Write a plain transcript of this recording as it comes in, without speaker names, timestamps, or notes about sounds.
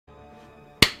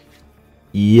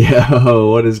Yo,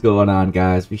 what is going on,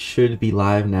 guys? We should be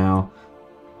live now.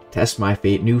 Test my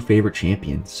new favorite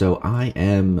champion. So I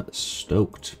am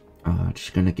stoked.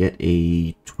 Just gonna get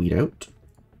a tweet out.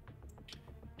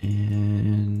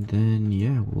 And then,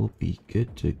 yeah, we'll be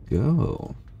good to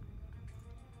go.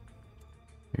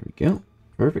 There we go.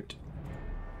 Perfect.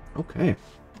 Okay.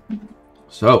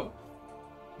 So,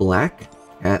 Black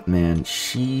Cat, man.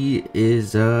 She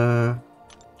is,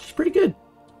 she's pretty good.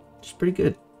 She's pretty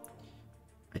good.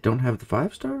 I don't have the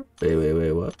 5-star?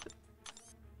 Wait, what?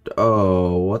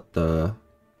 Oh, what the?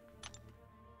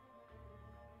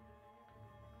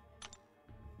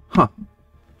 Huh.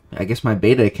 I guess my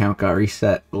beta account got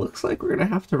reset. Looks like we're gonna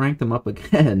have to rank them up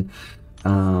again.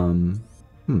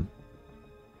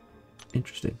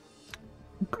 Interesting.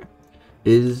 Okay.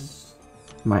 Is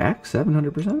my axe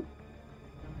 700%?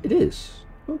 It is.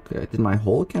 Okay. Did my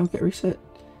whole account get reset?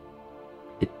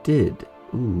 It did.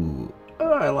 Ooh.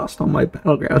 Oh, I lost all my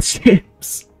battleground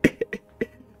stamps.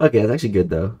 Okay, that's actually good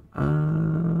though.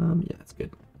 Yeah, that's good.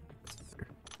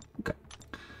 Okay.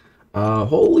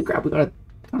 Holy crap, we got a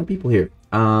ton of people here.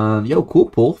 Yo, cool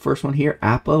pull. First one here: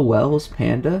 Appa, Wells,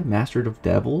 Panda, Master of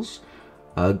Devils,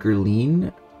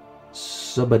 Gerline,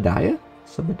 Subadiah,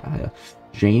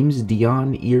 James,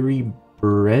 Dion, Erie,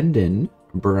 Brendan,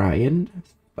 Brian,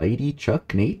 Spidey,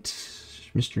 Chuck, Nate,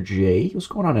 Mr. J. What's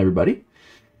going on, everybody?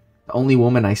 The only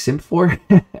woman I simp for?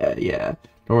 Yeah.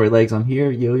 Don't worry, legs, I'm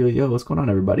here. Yo. What's going on,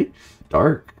 everybody?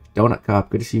 Dark, Donut Cop,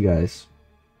 good to see you guys.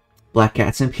 Black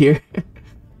Cat simp here.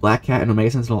 Black Cat and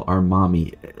Omega Sentinel are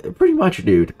mommy. Pretty much,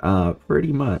 dude.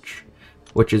 Pretty much.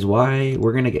 Which is why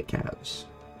we're gonna get calves.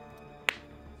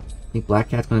 I think Black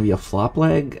Cat's gonna be a flop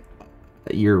leg.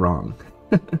 You're wrong.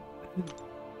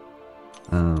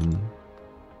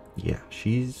 Yeah,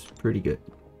 she's pretty good.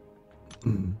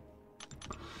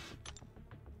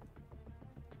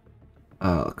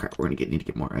 Oh crap, we're gonna need to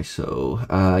get more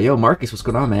ISO. Yo, Marcus, what's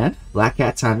going on, man? Black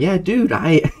Cat time. Yeah, dude,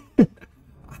 I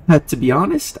to be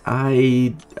honest,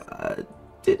 I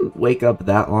didn't wake up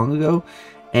that long ago,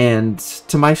 and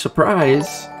to my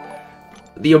surprise,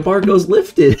 the embargo's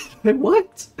lifted.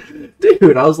 What?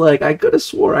 Dude, I was like, I could have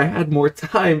swore I had more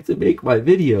time to make my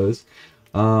videos.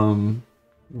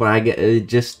 But I get it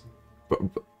just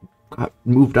got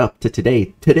moved up to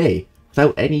today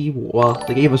without any, well,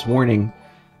 they gave us warning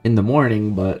in the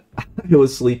morning, but I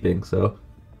was sleeping, so.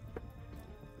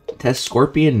 Test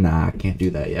Scorpion? Nah, I can't do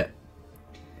that yet.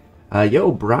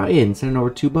 Yo, Brian, sending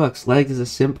over $2. Legs is a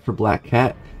simp for Black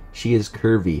Cat. She is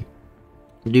curvy.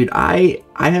 Dude, I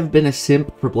have been a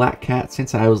simp for Black Cat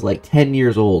since I was like 10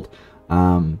 years old.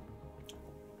 Watching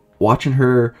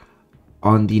her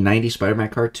on the 90s Spider-Man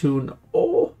cartoon.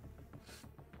 Oh.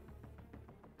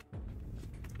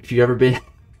 If you've ever been...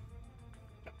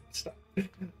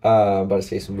 I'm about to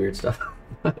say some weird stuff.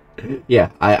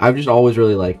 Yeah, I've just always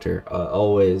really liked her.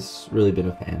 Always really been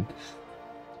a fan.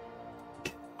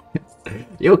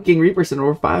 Yo, King Reaper sent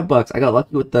over $5. I got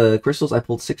lucky with the crystals. I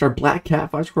pulled 6-star Black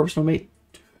Cat, 5-star Corpse Mate.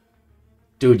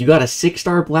 Dude, you got a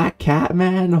 6-star Black Cat,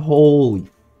 man? Holy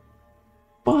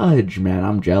fudge, man.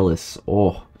 I'm jealous.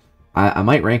 Oh, I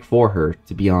might rank for her,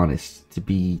 to be honest. To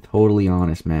be totally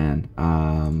honest, man.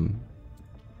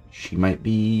 She might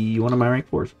be one of my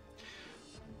rank 4s.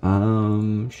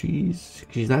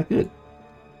 She's that good.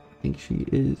 I think she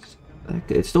is that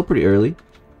good. It's still pretty early,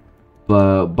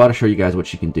 but about to show you guys what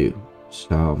she can do.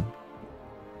 So,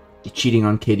 cheating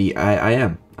on Kitty, I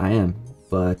am,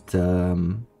 but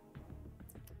screw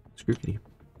Kitty.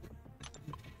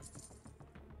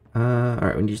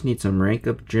 Alright, we just need some rank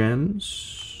up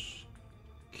gems.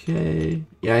 Okay.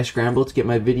 Yeah, I scrambled to get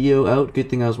my video out. Good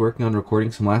thing I was working on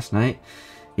recording some last night.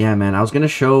 Yeah, man, I was gonna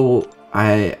show,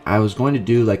 I was going to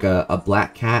do like a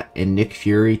Black Cat and Nick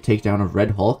Fury takedown of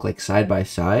Red Hulk, like side by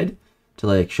side, to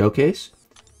like showcase.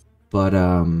 But,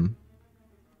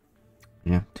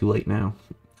 yeah, too late now.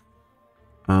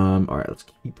 Alright, let's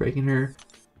keep breaking her.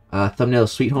 Thumbnail,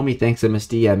 sweet homie, thanks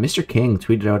MSD. Yeah, Mr. King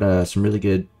tweeted out some really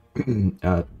good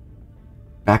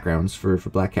backgrounds for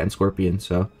Black Cat and Scorpion,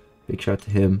 so big shout out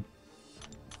to him.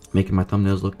 Making my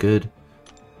thumbnails look good.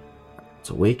 Let's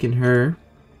awaken her.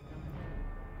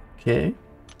 Okay.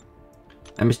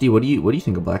 MSD, what do you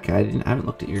think of Black Cat? I haven't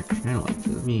looked at your channel.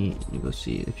 Let me go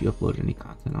see if you upload any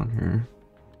content on her.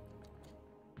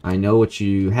 I know what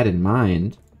you had in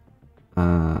mind.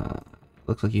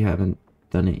 Looks like you haven't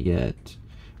done it yet.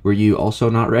 Were you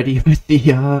also not ready with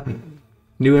the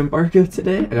new embargo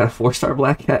today? I got a 4-star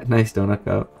Black Cat. Nice, Donut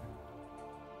Cup.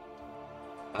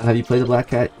 Have you played the Black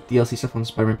Cat DLC stuff on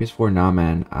Spider-Man PS4? Nah,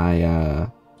 man.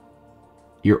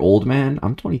 You're old, man.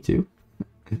 I'm 22.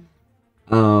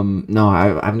 No,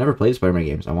 I've never played Spider-Man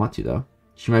games. I want to, though.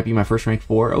 She might be my first rank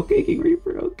 4. Okay, King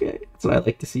Reaper. Okay, that's what I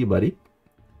like to see, buddy.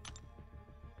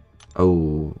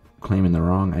 Oh, claiming the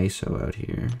wrong ISO out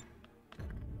here.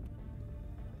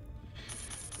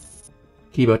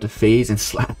 He about to phase and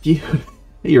slap you.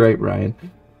 You're right, Brian.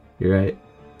 You're right.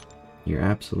 You're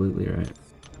absolutely right.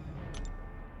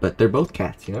 But they're both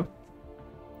cats, you know?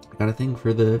 I got a thing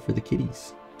for the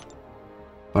kitties.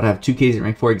 But I have 2 Ks at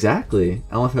rank 4 exactly.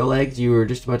 LFL legs, you were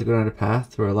just about to go down a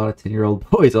path where a lot of 10-year-old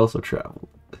boys also travel.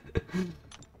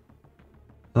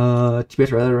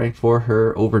 TBS rather rank 4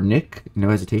 her over Nick. No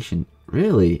hesitation.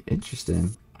 Really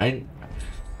interesting. I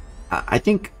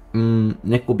think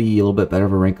Nick will be a little bit better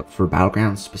of a rank up for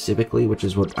Battlegrounds specifically, which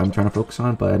is what I'm trying to focus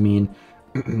on. But I mean,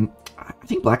 I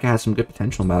think Black has some good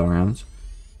potential in Battlegrounds.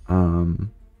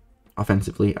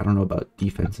 Offensively, I don't know about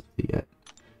defensively yet.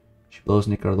 She blows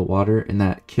Nick out of the water in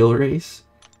that kill race.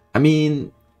 I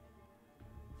mean,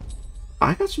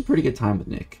 I got some pretty good time with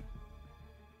Nick.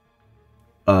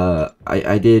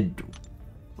 I did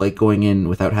like going in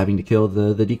without having to kill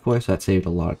the decoy, so that saved a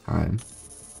lot of time.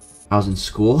 I was in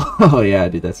school. Oh yeah,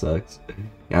 dude, that sucks.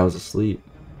 Yeah, I was asleep.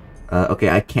 Okay,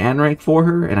 I can rank for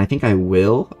her, and I think I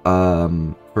will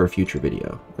for a future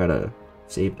video. Gotta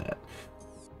save that.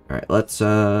 All right, let's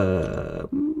go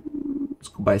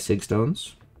buy Sig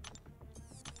Stones.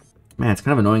 Man, it's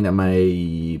kind of annoying that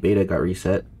my beta got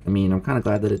reset. I mean, I'm kind of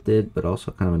glad that it did, but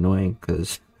also kind of annoying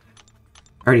because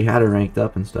I already had her ranked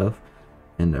up and stuff,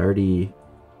 and I already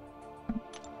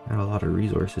had a lot of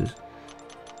resources.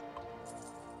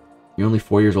 You're only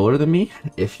 4 years older than me?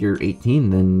 If you're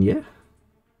 18, then yeah.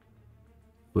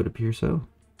 Would appear so.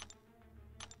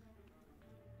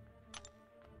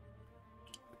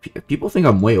 People think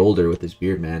I'm way older with this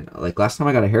beard, man. Like, last time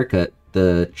I got a haircut,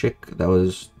 the chick that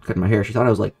was cutting my hair, she thought I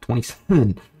was like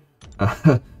 27.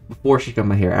 Before she cut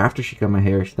my hair. After she cut my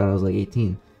hair, she thought I was like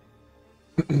 18.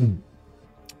 I'm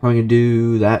gonna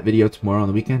do that video tomorrow on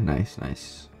the weekend. Nice,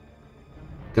 nice.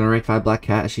 Gonna rank 5 Black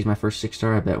Cat. She's my first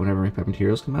 6-star, I bet, whenever rank 5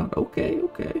 materials come out. Okay,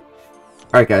 okay.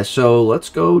 Alright, guys, so let's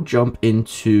go jump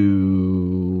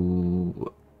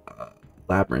into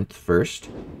Labyrinth first.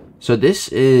 So this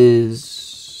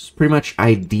is pretty much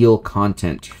ideal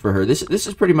content for her. This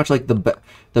is pretty much like the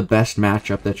best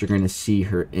matchup that you're going to see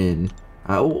her in.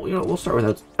 You know, we'll start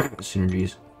without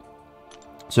synergies.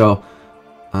 So,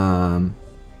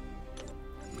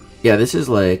 yeah, this is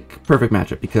like perfect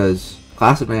matchup because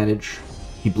class advantage,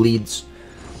 he bleeds,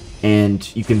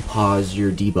 and you can pause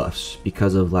your debuffs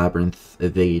because of Labyrinth,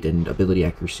 evade, and ability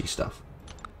accuracy stuff.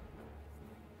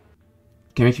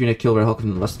 Can make 3-minute kill red Hulk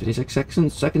in less than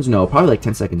 56 seconds? No, probably like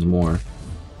 10 seconds more.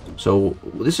 So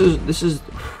this is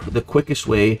the quickest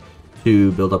way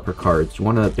to build up her cards. You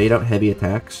want to bait out heavy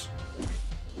attacks.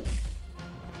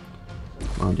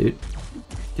 Come on, dude.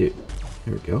 Dude,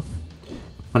 here we go.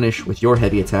 Punish with your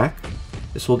heavy attack.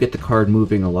 This will get the card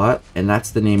moving a lot, and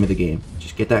that's the name of the game.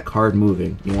 Just get that card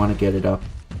moving. You want to get it up.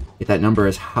 Get that number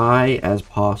as high as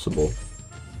possible.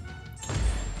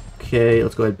 Okay,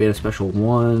 let's go ahead and beta special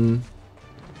 1.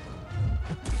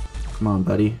 Come on,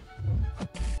 buddy.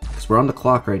 Because we're on the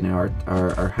clock right now.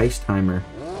 Our heist timer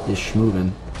is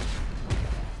schmoving.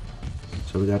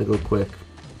 So we gotta go quick.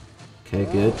 Okay,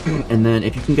 good. And then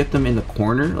if you can get them in the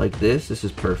corner like this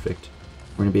is perfect.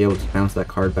 We're gonna be able to bounce that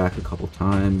card back a couple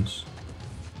times.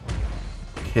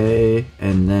 Okay,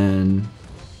 and then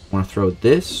I want to throw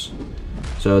this.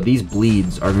 So these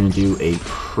bleeds are going to do a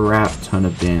crap ton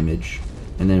of damage.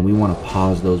 And then we want to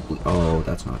pause those bleeds. Oh,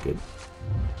 that's not good.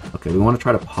 Okay, we want to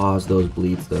try to pause those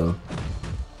bleeds though.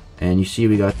 And you see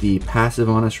we got the passive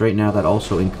on us right now that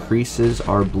also increases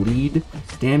our bleed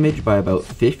damage by about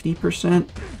 50%.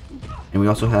 And we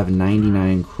also have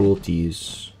 99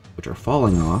 cruelties, which are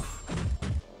falling off.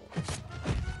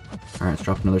 Alright, let's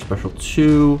drop another special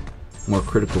 2. More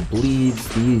critical bleeds.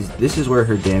 This is where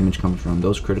her damage comes from.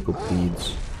 Those critical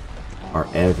bleeds are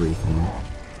everything.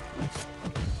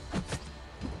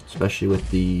 Especially with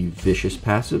the vicious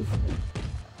passive.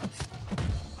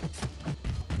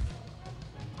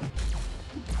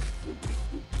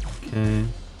 Okay.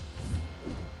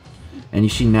 And you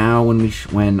see now when we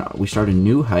start a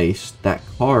new heist, that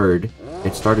card,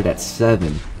 it started at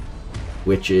 7,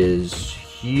 which is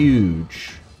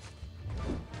huge.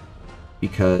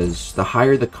 Because the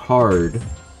higher the card,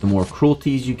 the more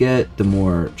cruelties you get, the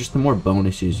more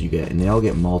bonuses you get, and they all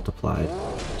get multiplied.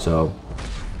 So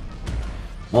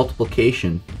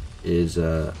multiplication is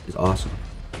awesome.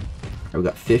 Right, we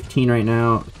got 15 right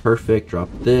now. Perfect. Drop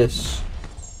this.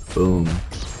 Boom.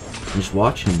 Just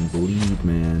watch him bleed,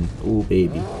 man. Oh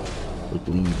baby, it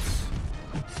bleeds.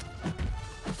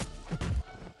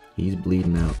 He's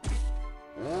bleeding out.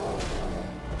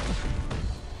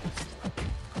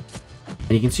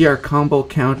 And you can see our combo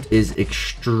count is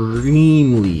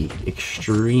extremely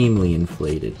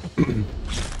inflated.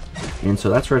 And so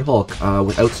that's Red Hulk.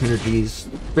 Without synergies,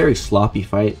 very sloppy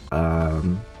fight.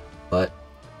 But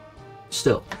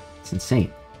still, it's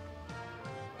insane.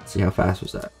 Let's see how fast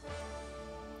was that.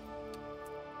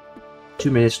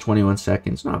 2 minutes, 21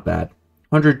 seconds. Not bad.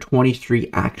 123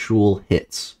 actual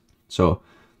hits. So,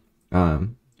 here,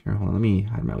 hold on. Let me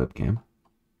hide my webcam.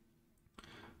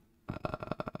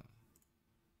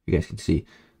 You guys can see.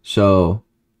 So,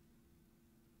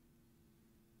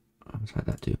 let's hide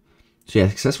that too. So yeah,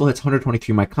 successful hits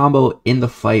 123. My combo in the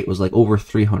fight was like over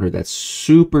 300. That's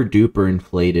super duper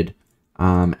inflated.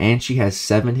 And she has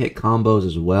 7 hit combos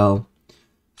as well.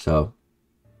 So,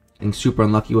 getting super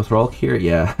unlucky with Rolk here.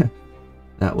 Yeah,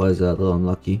 that was a little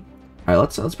unlucky. All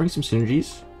right, let's bring some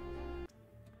synergies.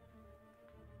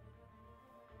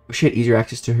 Wish she had easier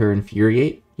access to her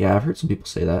Infuriate. Yeah, I've heard some people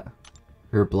say that.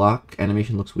 Her block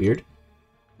animation looks weird.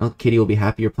 Oh, Kitty will be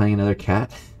happy you're playing another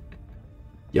cat.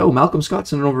 Yo, Malcolm Scott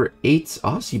sent over 8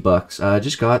 Aussie bucks.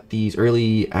 Just got these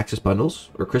early access bundles,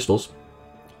 or crystals,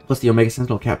 plus the Omega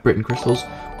Sentinel Cat Britain crystals,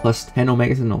 plus 10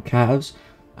 Omega Sentinel Calves.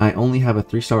 I only have a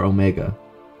 3-star Omega.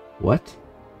 What?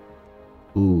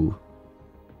 Ooh.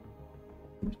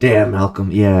 Damn,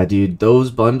 Malcolm. Yeah, dude,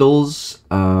 those bundles,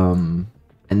 and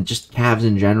just calves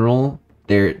in general,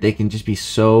 they can just be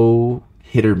so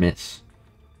hit or miss.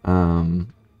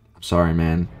 I'm sorry,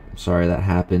 man. I'm sorry that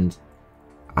happened.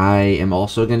 I am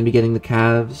also going to be getting the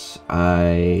calves.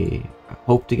 I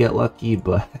hope to get lucky,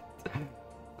 but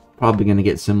probably going to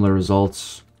get similar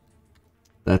results.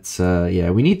 That's, yeah,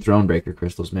 we need Thronebreaker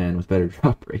crystals, man, with better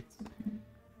drop rates.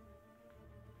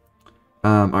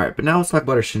 Alright, but now let's talk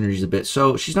about her synergies a bit.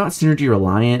 So, she's not synergy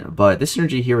reliant, but this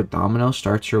synergy here with Domino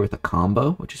starts her with a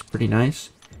combo, which is pretty nice.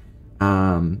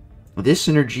 This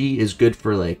synergy is good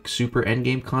for, like, super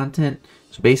endgame content.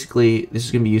 So basically, this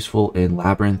is going to be useful in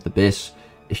Labyrinth, Abyss.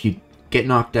 If you get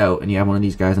knocked out and you have one of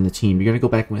these guys on the team, you're going to go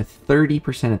back with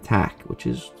 30% attack, which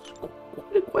is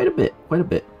quite a bit.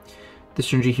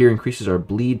 This synergy here increases our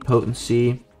bleed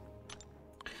potency.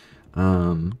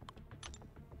 So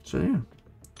yeah.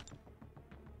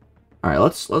 Alright,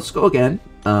 let's go again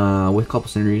with a couple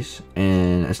synergies,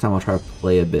 and this time I'll try to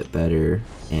play a bit better.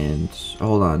 And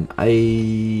hold on,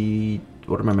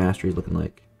 what are my masteries looking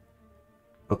like?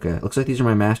 Okay, looks like these are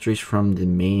my masteries from the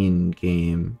main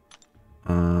game.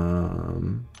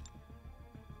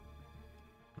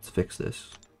 Let's fix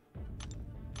this.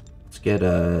 Let's get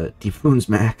Deep Wounds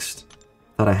maxed.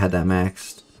 Thought I had that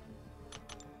maxed.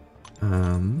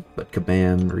 But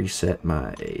kabam, reset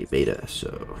my beta,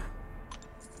 so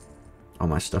all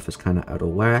my stuff is kind of out of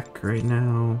whack right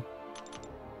now.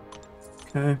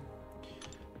 Okay.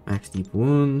 Max Deep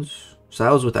Wounds. So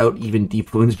that was without even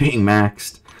Deep Wounds being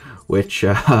maxed, which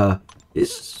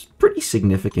is pretty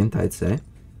significant, I'd say.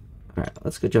 Alright,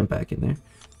 let's go jump back in there.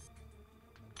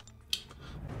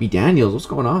 B. Daniels, what's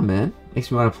going on, man? Makes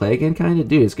me want to play again, kind of?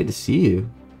 Dude, it's good to see you.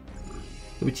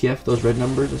 WTF, those red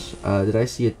numbers? Did I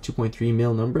see a 2.3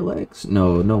 mil number legs?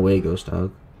 No, no way, Ghost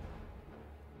Dog.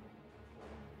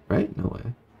 Right? No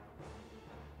way.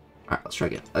 Alright, let's try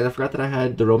again. I forgot that I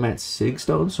had the Romance Sig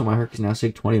Stone, so my Herc is now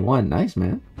Sig 21. Nice,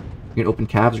 man. You can open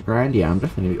calves or grind? Yeah, I'm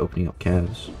definitely going to be opening up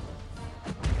calves.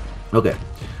 Okay.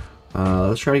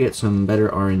 Let's try to get some better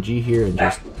RNG here and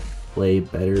just play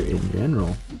better in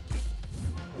general.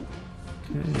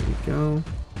 Okay, there we go.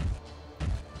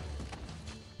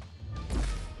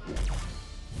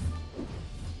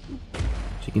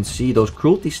 So you can see those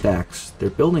cruelty stacks, they're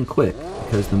building quick,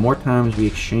 because the more times we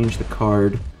exchange the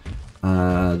card,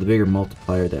 the bigger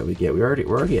multiplier that we get. We're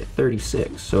already at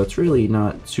 36, so it's really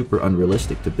not super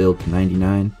unrealistic to build to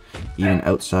 99, even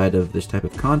outside of this type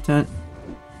of content.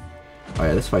 Oh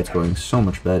yeah, this fight's going so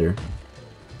much better.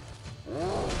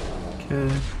 Okay.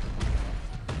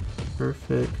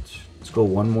 Perfect. Let's go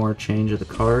one more change of the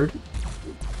card.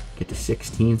 Get to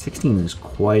 16. 16 is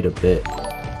quite a bit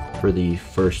for the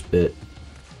first bit.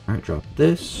 Alright, drop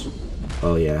this.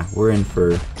 Oh yeah, we're in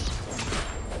for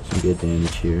some good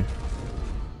damage here.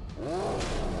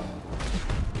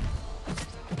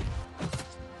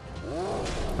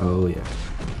 Oh yeah.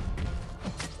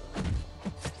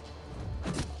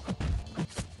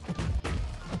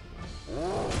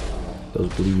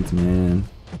 Those bleeds, man.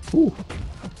 Ooh.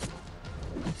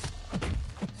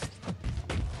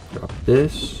 Drop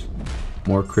this.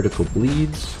 More critical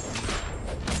bleeds.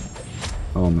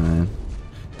 Oh man.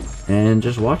 And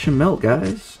just watch him melt,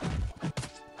 guys.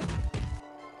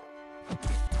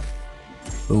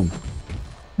 Boom.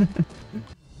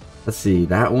 Let's see,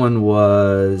 that one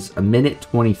was a minute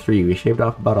 23. We shaved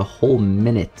off about a whole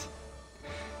minute.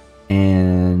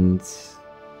 And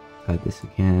Try this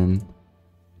again.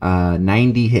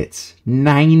 90 hits.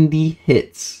 90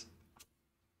 hits.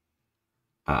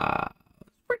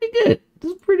 Pretty good.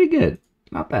 This is pretty good.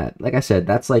 Not bad. Like I said,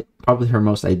 that's like probably her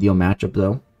most ideal matchup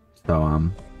though.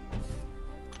 So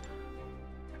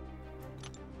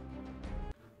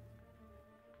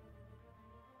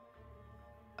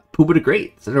Pooba the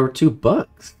Great sent over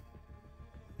 $2.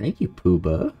 Thank you,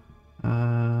 Pooba.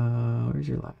 Where's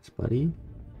your last buddy?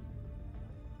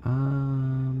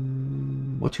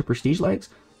 What's her prestige likes?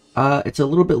 It's a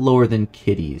little bit lower than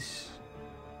Kitty's.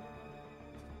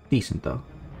 Decent though.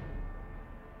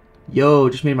 Yo,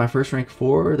 just made my first rank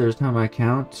 4. There's a time my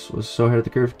account was so ahead of the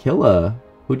curve. Killa.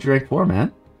 Who'd you rank 4,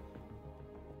 man?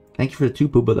 Thank you for the 2,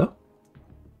 Pooba, though.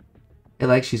 Hey,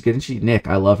 like, she's good. And she, Nick,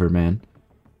 I love her, man.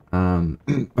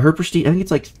 Her prestige, I think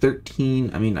it's like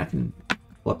 13. I mean, I can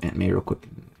pull up Aunt May real quick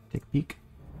and take a peek.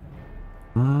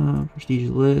 Prestige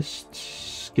list.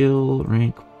 Skill,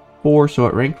 rank 4. So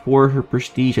at rank 4, her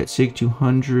prestige at Sig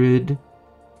 200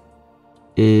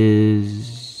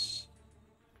 is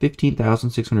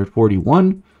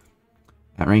 15,641.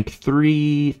 At rank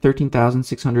 3,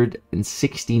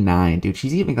 13,669. Dude,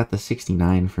 she's even got the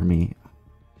 69 for me.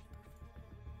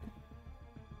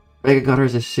 I got her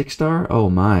as a 6-star?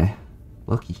 Oh my.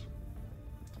 Lucky.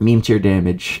 Meme tier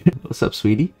damage. What's up,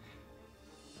 sweetie?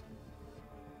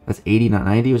 That's 80, not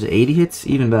 90. Was it 80 hits?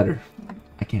 Even better.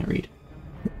 I can't read.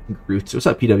 Roots. What's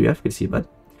up, PWF? Good to see you, bud.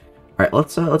 Alright,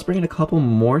 let's bring in a couple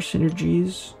more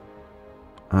synergies.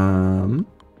 Some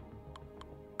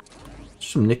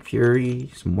Nick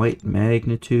Fury, some White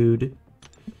Magnitude.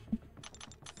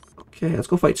 Okay, let's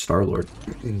go fight Star-Lord.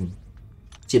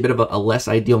 See a bit of a less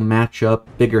ideal matchup,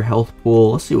 bigger health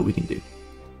pool. Let's see what we can do.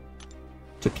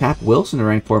 Took Cap Wilson to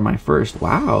rank 4 my first.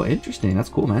 Wow, interesting. That's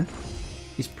cool, man.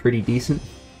 He's pretty decent.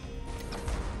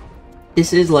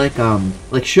 This is like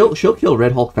she'll kill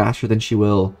Red Hulk faster than she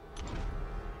will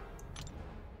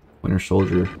Winter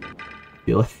Soldier, I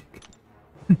feel like.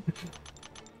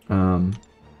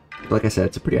 Like I said,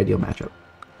 it's a pretty ideal matchup.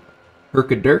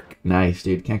 Herk-a-Dirk. Nice,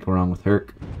 dude. Can't go wrong with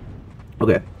Herc.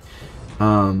 Okay.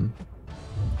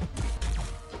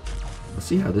 Let's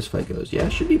see how this fight goes. Yeah,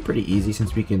 it should be pretty easy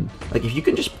since we can... Like, if you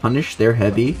can just punish their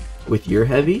heavy with your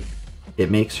heavy, it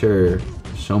makes her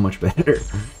so much better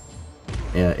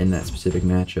in that specific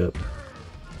matchup.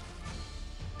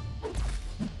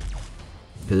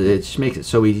 Because it just makes it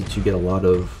so easy to get a lot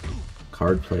of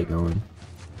card play going.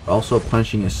 Also,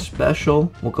 punishing a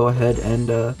special. We'll go ahead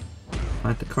and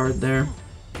plant the card there.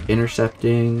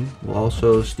 Intercepting will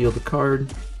also steal the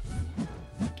card.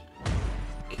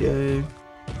 Okay.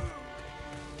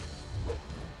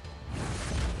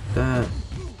 That.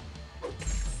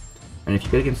 And if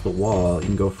you get against the wall, you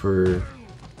can go for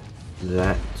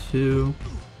that too.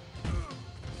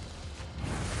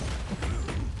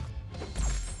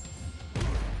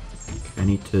 I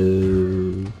need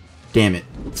to... Damn it.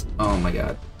 Oh my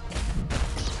god.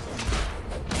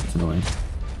 It's annoying.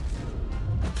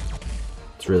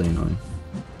 It's really annoying.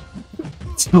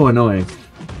 It's so annoying.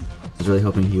 I was really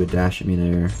hoping he would dash at me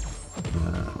there.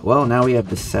 Well, now we have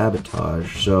the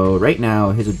Sabotage. So right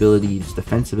now, his abilities,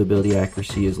 defensive ability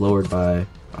accuracy is lowered by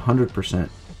 100%.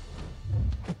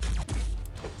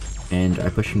 And I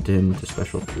push him to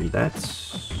special 3.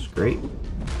 That's great.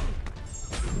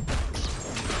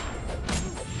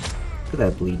 Look at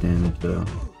that bleed damage, though.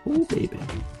 Oh, baby.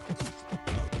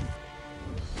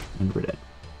 And we're dead.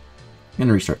 I'm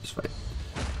gonna restart this fight.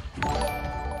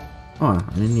 Oh, I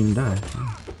didn't even die.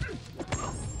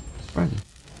 Surprising.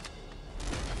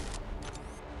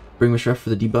 Bring Miss Ref for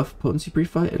the debuff potency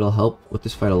pre-fight. It'll help with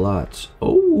this fight a lot.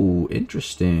 Oh,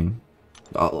 interesting.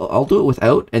 I'll do it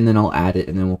without, and then I'll add it,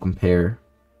 and then we'll compare.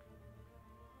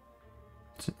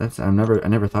 I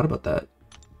never thought about that.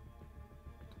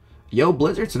 Yo,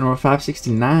 Blizzard's in over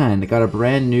 569. They got a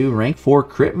brand new rank 4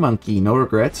 Crit Monkey. No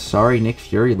regrets. Sorry, Nick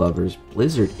Fury lovers.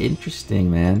 Blizzard, interesting,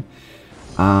 man.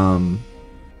 I'm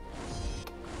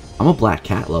a Black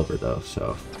Cat lover though,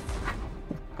 so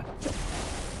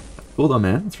cool though,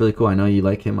 man. It's really cool. I know you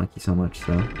like him, Monkey, so much.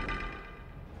 So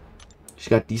she's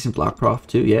got decent block prof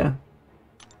too. Yeah.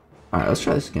 All right, let's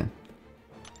try this again.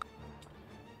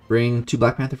 Bring 2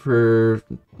 Black Panther for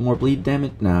more bleed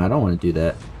damage. Nah, I don't want to do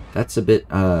that. That's a bit,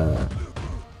 I'll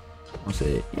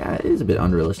say, yeah, it is a bit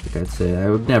unrealistic, I'd say. I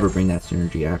would never bring that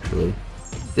synergy, actually.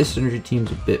 This synergy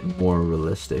team's a bit more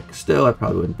realistic. Still, I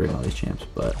probably wouldn't bring all these champs,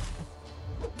 but...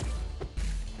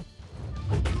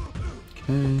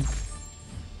 Okay.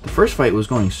 The first fight was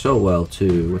going so well,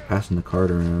 too, with passing the card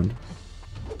around.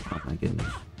 Oh, my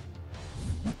goodness.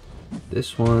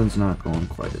 This one's not going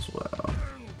quite as well.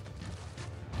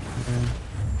 Okay.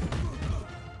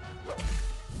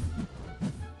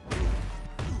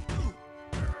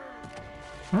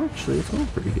 Actually, it's going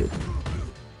pretty good.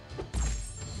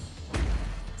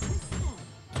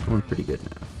 It's going pretty good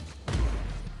now.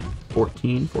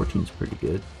 14. 14's pretty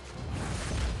good.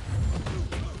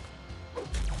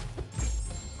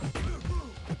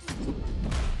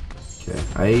 Okay,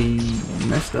 I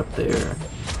messed up there.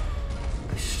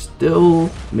 I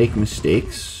still make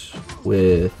mistakes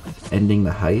with ending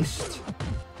the heist.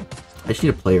 I just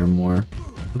need to play her more.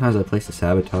 Sometimes I place the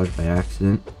sabotage by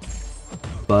accident.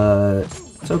 But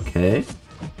it's okay.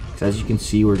 Because as you can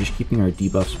see, we're just keeping our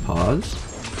debuffs paused.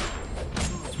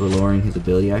 So we're lowering his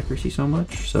ability accuracy so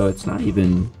much. So it's not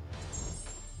even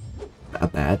a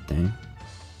bad thing.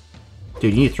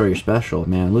 Dude, you need to throw your special,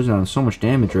 man. I'm losing on so much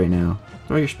damage right now.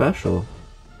 Throw your special.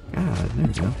 God, there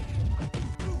we go.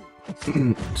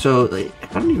 So, like,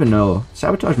 I don't even know.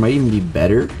 Sabotage might even be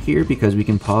better here because we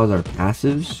can pause our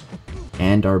passives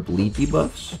and our bleed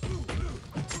debuffs.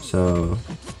 So,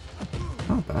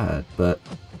 not bad. But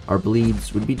our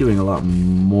bleeds would be doing a lot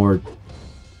more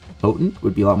potent.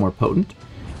 Would be a lot more potent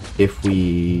if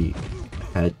we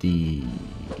had the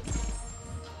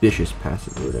vicious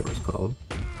passive or whatever it's called.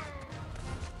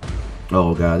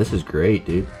 Oh god, this is great,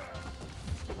 dude.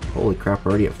 Holy crap,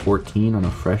 we're already at 14 on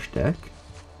a fresh deck.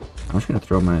 I'm just gonna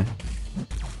throw my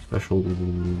special...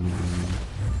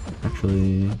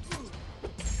 Actually...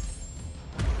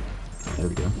 There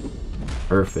we go.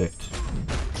 Perfect.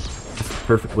 That's the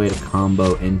perfect way to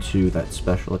combo into that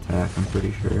special attack, I'm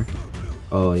pretty sure.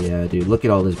 Oh yeah, dude. Look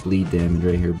at all this bleed damage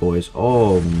right here, boys.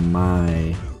 Oh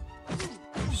my...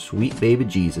 Sweet baby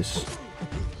Jesus.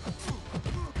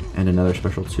 And another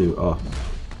special too. Oh.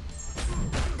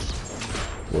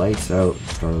 Lights out,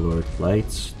 Star-Lord.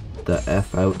 Lights the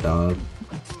F out, dog.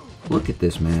 Look at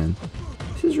this, man.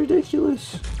 This is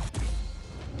ridiculous.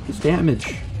 His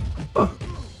damage. Oh.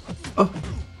 Oh.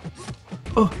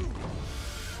 Oh.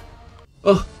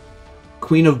 Oh.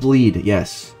 Queen of Bleed,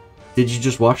 yes. Did you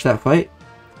just watch that fight?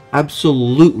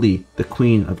 Absolutely the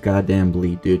queen of goddamn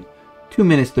bleed, dude. 2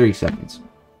 minutes, 30 seconds.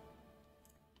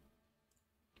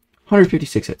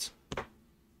 156 hits.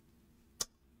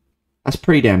 That's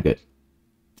pretty damn good.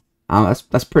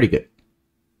 That's pretty good.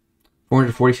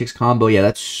 446 combo. Yeah,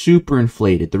 that's super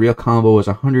inflated. The real combo was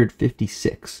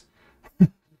 156.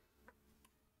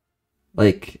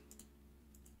 Like,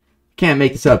 can't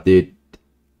make this up, dude.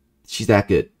 She's that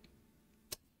good.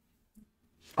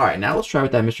 Alright, now let's try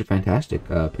with that Mr. Fantastic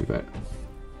pre-fight.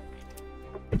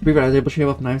 Pre-fight, I was able to shave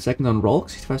off 9 seconds on roll,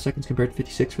 65 seconds compared to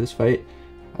 56 for this fight.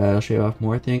 I'll shave off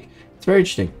more, I think. It's very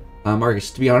interesting.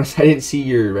 Marcus, to be honest, I didn't see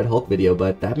your Red Hulk video,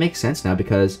 but that makes sense now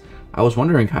because I was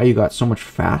wondering how you got so much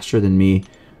faster than me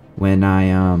when I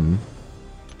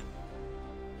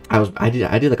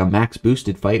did like a max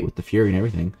boosted fight with the Fury and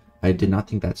everything. I did not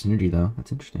think that synergy though.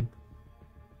 That's interesting.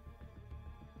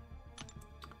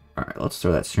 Alright, let's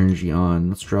throw that synergy on.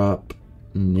 Let's drop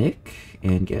Nick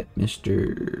and get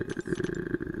Mr.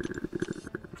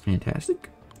 Fantastic.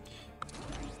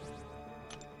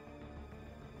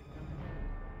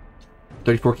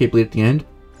 34k bleed at the end.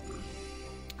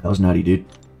 That was naughty, dude.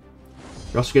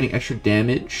 You're also getting extra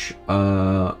damage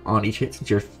on each hit since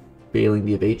you're failing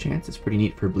the evade chance. It's pretty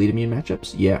neat for bleed immune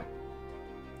matchups. Yeah.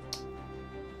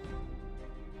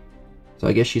 So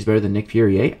I guess she's better than Nick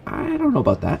Fury, eh? I don't know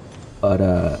about that.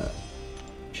 But,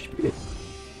 she's pretty good.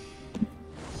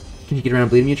 Can you get around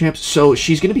bleed immune champs? So,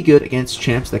 she's going to be good against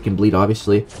champs that can bleed,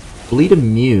 obviously. Bleed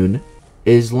immune,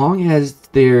 as long as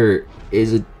there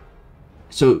is a...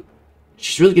 So,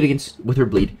 she's really good with her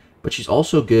bleed, but she's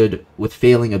also good with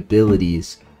failing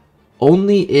abilities.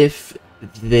 Only if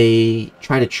they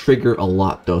try to trigger a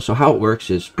lot, though. So, how it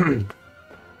works is, you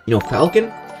know,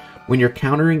 Falcon, when you're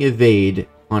countering evade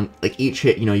on, like, each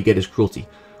hit, you know, you get his cruelty.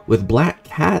 With Black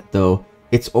Cat, though,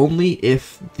 it's only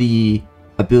if the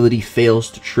ability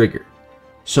fails to trigger.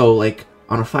 So, like,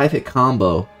 on a 5-hit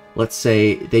combo, let's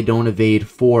say they don't evade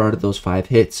 4 out of those 5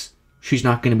 hits, she's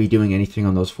not going to be doing anything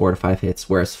on those 4 to 5 hits,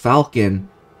 whereas Falcon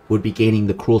would be gaining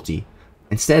the cruelty.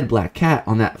 Instead, Black Cat,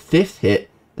 on that 5th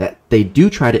hit that they do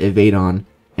try to evade on,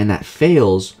 and that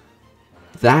fails,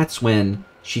 that's when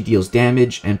she deals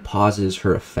damage and pauses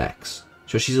her effects.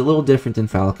 So she's a little different than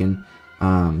Falcon,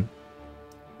 but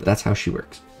that's how she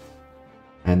works.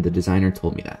 And the designer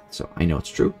told me that, so I know it's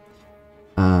true.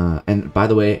 And by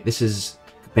the way, this is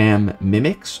Bam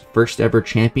Mimic's first ever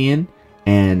champion,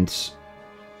 and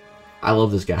I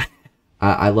love this guy.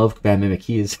 I love Bam Mimic.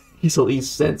 He's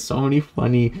sent so many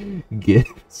funny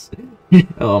gifts.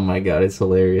 Oh my god, it's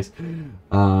hilarious.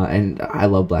 And I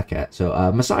love Black Cat.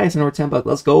 So Messiah's an over 10 bucks.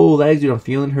 Let's go, legs, dude. I'm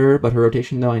feeling her, but her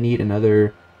rotation though, I need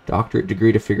another doctorate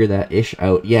degree to figure that ish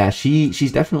out. Yeah,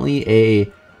 she's definitely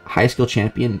a high skill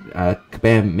champion,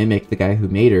 Kabam Mimic, the guy who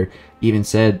made her, even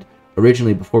said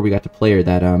originally before we got to play her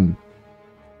that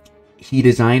he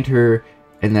designed her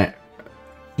and that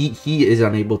he is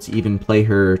unable to even play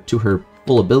her to her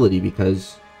full ability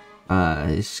because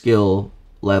his skill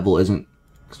level isn't.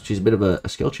 She's a bit of a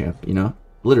skill champ, you know,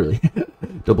 literally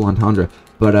double entendre.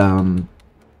 But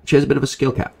she has a bit of a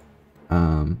skill cap.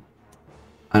 And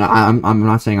I'm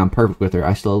not saying I'm perfect with her.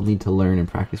 I still need to learn and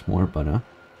practice more. But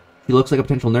he looks like a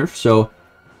potential nerf. So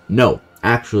no,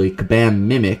 actually, Kabam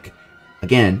Mimic,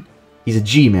 again, he's a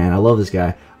G, man. I love this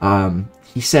guy.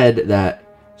 He said that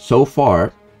so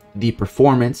far the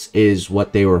performance is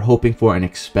what they were hoping for and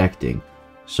expecting.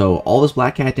 So all this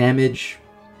Black Cat damage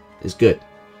is good.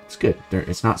 It's good.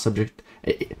 It's not subject.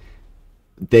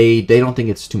 They don't think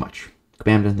it's too much.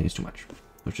 Kabam doesn't think it's too much,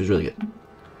 which is really good.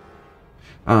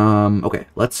 Okay,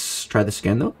 let's try this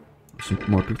again though. Some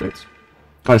more proof fights.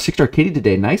 Got a 6-star kitty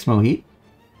today. Nice, Mohit.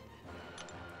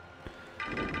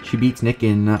 She beats Nick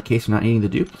in case of not needing the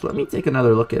dupe. Let me take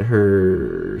another look at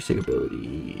her sig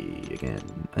ability again.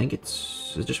 I think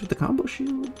it's just with the combo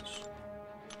shields.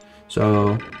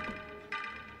 So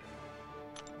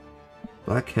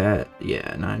Black Cat,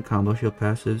 yeah, 9 combo shield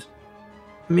passes.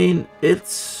 I mean,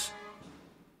 it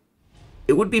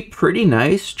would be pretty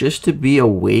nice just to be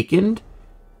awakened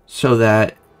so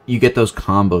that you get those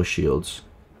combo shields.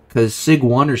 Because Sig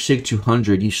 1 or Sig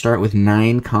 200, you start with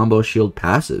 9 combo shield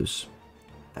passives.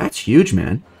 That's huge,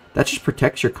 man. That just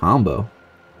protects your combo.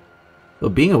 So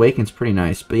being awakened's pretty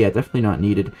nice, but yeah, definitely not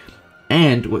needed.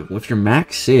 And with your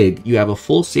max Sig, you have a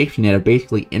full safety net of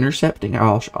basically intercepting.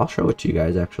 I'll show it to you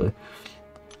guys, actually.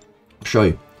 I'll show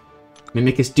you.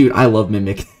 Mimic is... Dude, I love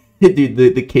Mimic. Dude,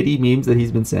 the kitty memes that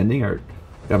he's been sending are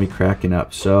got me cracking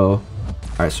up. So,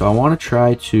 alright, so I want to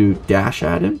try to dash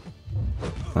at him.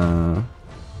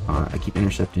 I keep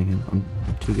intercepting him.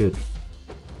 I'm too good.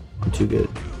 I'm too good.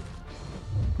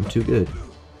 I'm too good.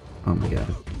 Oh my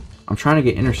god. I'm trying to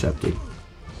get intercepted,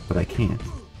 but I can't.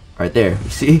 Alright, there. You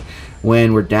see?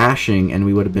 When we're dashing and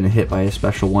we would have been hit by a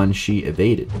special one, she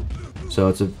evaded. So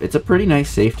it's a pretty nice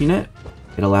safety net.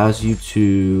 It allows you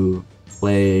to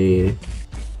play a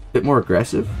bit more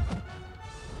aggressive.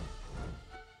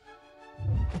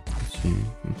 Let's see.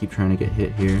 I keep trying to get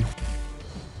hit here.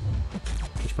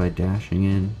 Just by dashing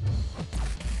in.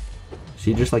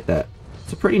 See, just like that.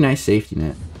 It's a pretty nice safety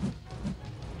net.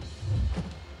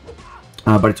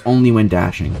 But it's only when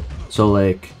dashing. So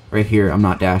like right here, I'm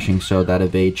not dashing, so that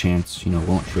evade chance, you know,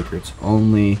 won't trigger. It's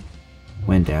only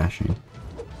when dashing.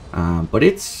 But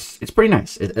it's pretty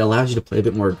nice. It allows you to play a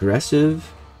bit more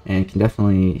aggressive and can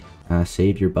definitely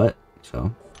save your butt. So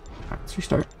alright, let's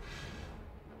restart.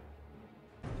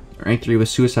 Rank 3 with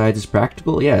suicides is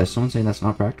practical. Yeah, is someone saying that's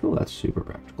not practical? That's super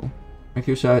practical. Rank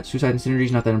 3 suicide and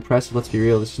synergies, not that impressive. Let's be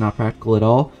real, this is not practical at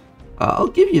all. I'll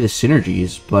give you the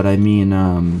synergies, but I mean,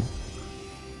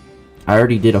 I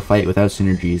already did a fight without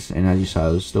synergies, and as you saw,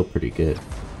 it was still pretty good.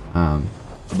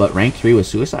 But rank 3 with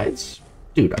suicides?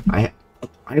 Dude, I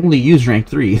only use rank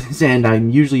 3s, and I'm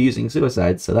usually using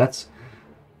suicides, so that's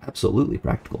absolutely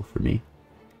practical for me.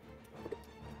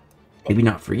 Maybe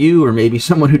not for you, or maybe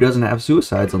someone who doesn't have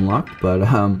suicides unlocked, but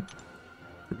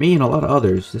for me and a lot of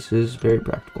others, this is very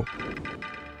practical.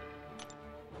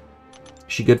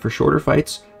 Is she good for shorter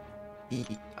fights?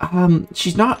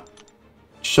 She's not...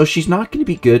 So she's not going to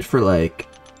be good for, like,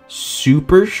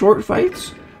 super short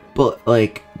fights, but,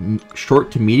 like,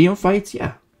 short to medium fights,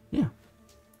 yeah. Yeah.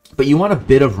 But you want a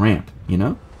bit of ramp, you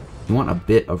know? You want a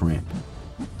bit of ramp.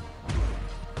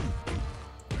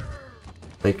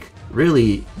 Like,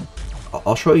 really,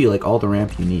 I'll show you, like, all the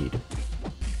ramp you need.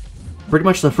 Pretty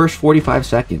much the first 45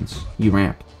 seconds, you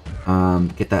ramp.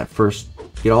 Get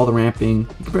all the ramping. You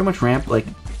can pretty much ramp, like,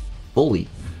 fully,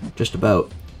 just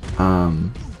about.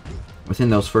 Within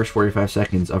those first 45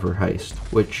 seconds of her heist,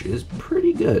 which is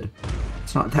pretty good.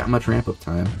 It's not that much ramp up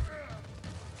time.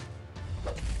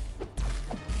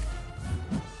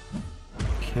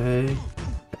 Okay,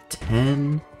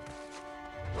 10.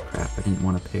 Crap, I didn't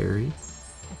want to parry.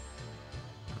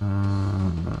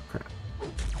 Crap.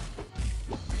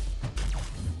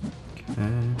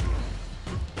 Okay.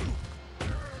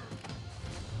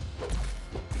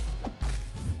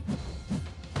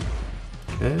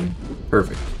 Okay,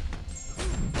 perfect.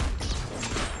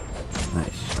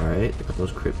 Nice. Alright, pick up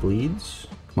those crit bleeds.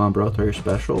 Come on, bro, throw your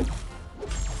special.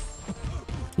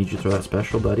 Need you to throw that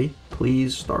special, buddy.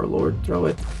 Please, Star-Lord, throw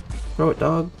it. Throw it,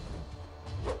 dog.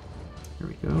 Here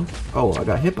we go. Oh, I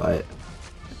got hit by it.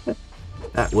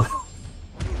 That was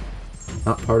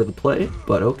not part of the play,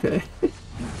 but okay.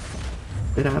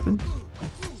 It happens.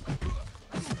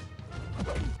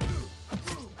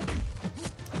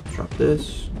 Drop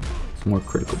this. Some more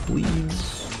critical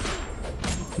bleeds.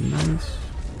 Nice.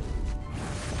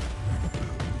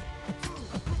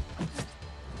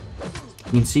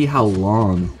 You can see how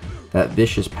long that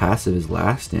vicious passive is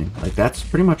lasting. Like, that's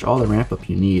pretty much all the ramp up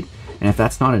you need. And if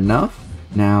that's not enough,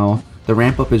 now the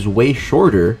ramp up is way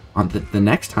shorter on the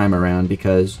next time around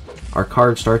because our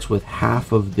card starts with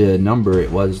half of the number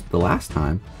it was the last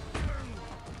time.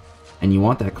 And you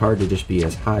want that card to just be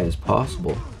as high as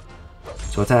possible.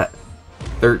 So it's at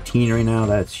 13 right now.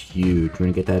 That's huge. We're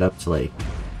gonna get that up to like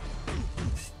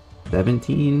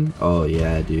 17. Oh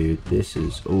yeah, dude. This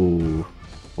is, oh,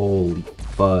 holy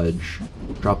fudge.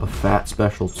 Drop a fat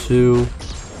special too.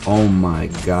 Oh my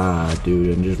god,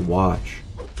 dude. And just watch.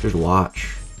 Just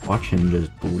watch. Watch him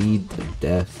just bleed to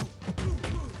death.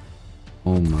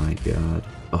 Oh my god.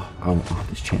 Oh, I want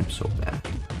this champ so bad.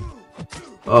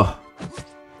 Oh.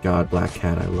 God, Black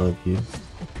Cat, I love you.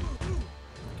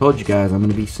 Told you guys, I'm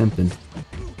gonna be simping.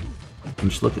 And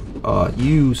just look at, oh,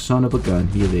 you son of a gun.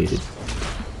 He evaded.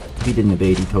 If he didn't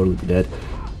evade, he'd totally be dead.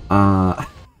 But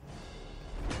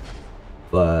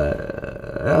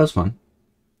that was fun.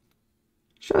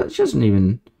 She doesn't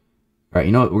even. All right,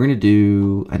 you know what we're gonna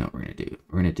do? I know what we're gonna do.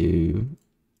 We're gonna do.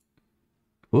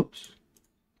 Whoops.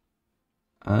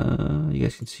 You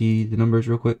guys can see the numbers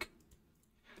real quick.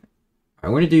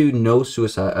 I'm gonna do no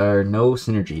suicide or no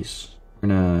synergies. We're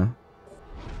gonna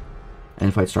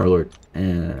and fight Star-Lord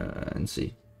and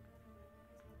see.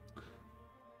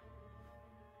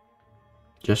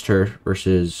 Just her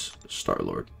versus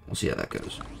Star-Lord. We'll see how that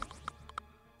goes.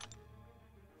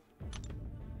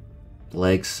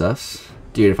 Leg sus.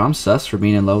 Dude, if I'm sus for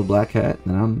being in love with Black Cat,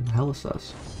 then I'm hella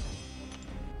sus.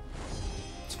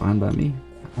 It's fine by me.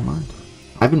 I don't mind.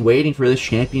 I've been waiting for this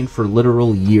champion for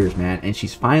literal years, man, and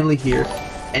she's finally here,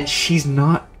 and she's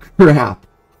not crap.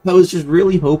 I was just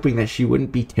really hoping that she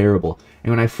wouldn't be terrible. And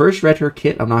when I first read her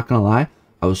kit, I'm not gonna lie,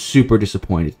 I was super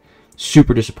disappointed.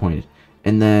 Super disappointed.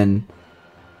 And then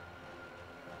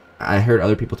I heard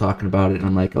other people talking about it, and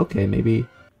I'm like, okay, maybe...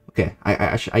 Okay,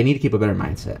 I need to keep a better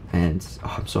mindset, and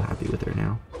oh, I'm so happy with her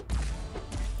now.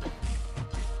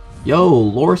 Yo,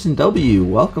 Lorison W,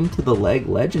 welcome to the Leg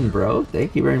Legend, bro.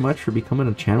 Thank you very much for becoming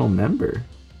a channel member.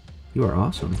 You are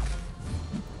awesome.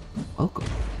 Welcome.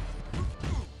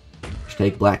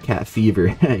 Hashtag Black Cat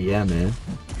Fever. Yeah, man.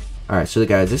 Alright, so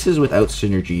guys, this is without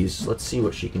synergies. Let's see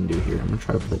what she can do here. I'm gonna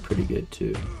try to play pretty good,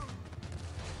 too.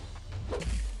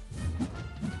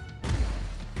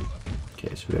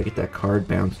 Okay, so we gotta get that card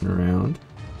bouncing around.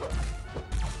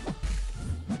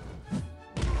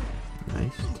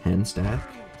 Nice. 10 stack.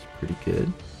 Pretty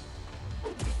good.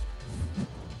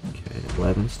 Okay,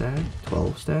 11 stack,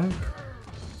 12 stack.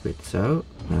 Let's wait this out.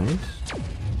 Nice.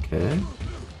 Okay.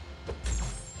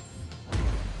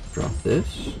 Drop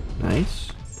this.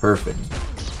 Nice. Perfect.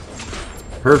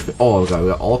 Perfect. Oh god, we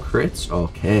got all crits.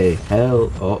 Okay.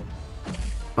 Hell. Oh.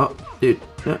 Oh, dude.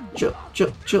 No, chill,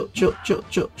 chill, chill, chill, chill,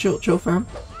 chill, chill, chill, fam.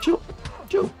 Chill,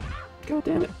 chill. God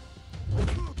damn it.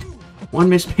 One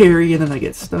miss parry and then I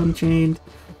get stun chained.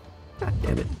 God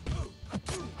damn it.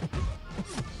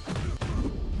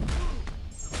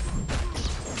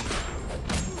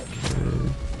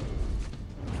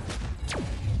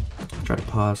 Try to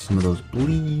pause some of those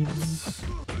bleeds.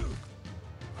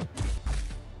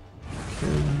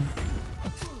 Okay.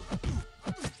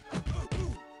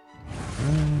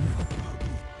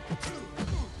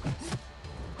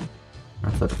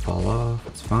 I'll let it fall off.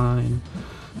 It's fine.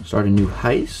 Start a new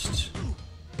heist.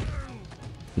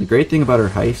 The great thing about her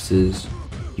heist is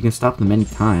you can stop them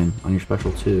anytime on your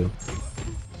special too.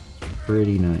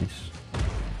 Pretty nice.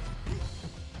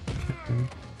 Okay.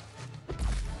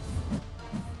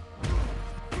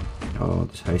 Oh,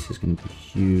 this heist is going to be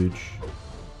huge.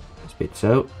 Let's bait this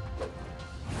out.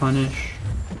 Punish.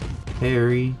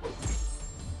 Parry.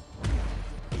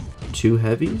 2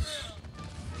 heavies.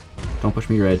 Don't push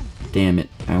me red. Damn it.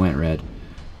 I went red.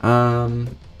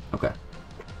 Okay.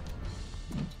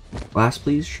 Last,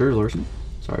 please. Sure, Lorson.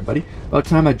 Sorry, buddy. About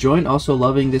time I joined. Also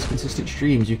loving this consistent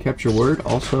streams. You kept your word.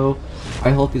 Also, I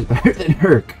Hulk is better than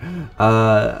Herc.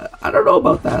 I don't know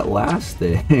about that last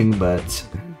thing, but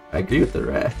I agree with the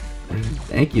rest.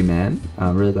 Thank you, man.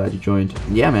 I'm really glad you joined.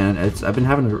 Yeah, man. I've been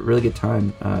having a really good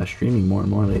time streaming more and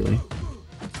more lately.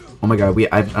 Oh my god,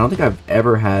 I don't think I've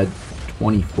ever had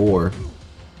 24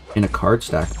 in a card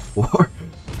stack before.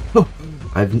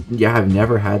 I've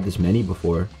never had this many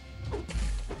before.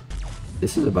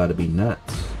 This is about to be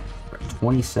nuts.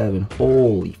 27.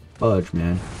 Holy fudge,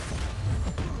 man.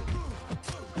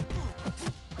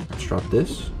 Let's drop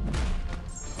this.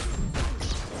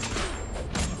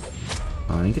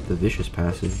 I didn't get the vicious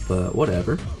passive, but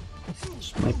whatever.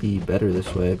 This might be better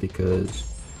this way because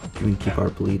We can keep our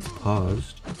bleeds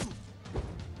paused.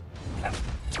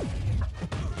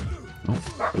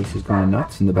 Oh, Ace is going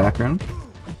nuts in the background.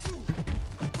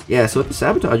 Yeah, so with the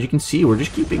sabotage, you can see we're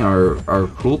just keeping our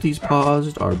cruelties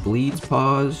paused, our bleeds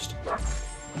paused,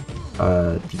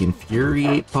 the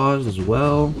infuriate paused as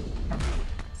well.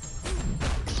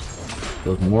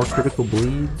 Those more critical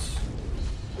bleeds.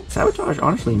 Sabotage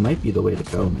honestly might be the way to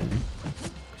go, man.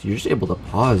 Cause you're just able to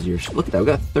pause your. Look at that, we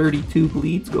got 32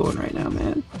 bleeds going right now,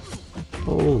 man.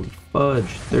 Holy fudge,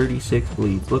 36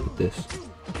 bleeds. Look at this.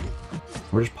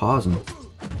 We're just pausing.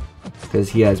 Because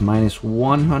he has minus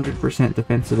 100%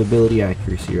 defensive ability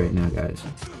accuracy right now, guys.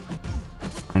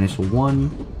 Minus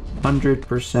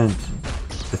 100%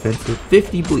 defensive.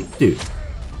 50 bleed. Dude.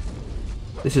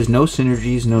 This is no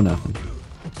synergies, no nothing.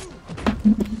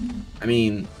 I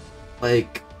mean,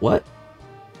 like, what?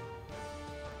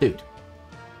 Dude.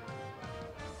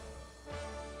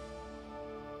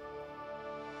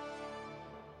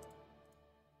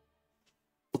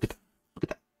 Look at that. Look at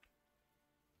that.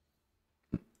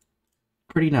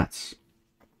 Pretty nuts.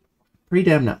 Pretty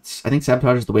damn nuts. I think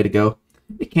sabotage is the way to go.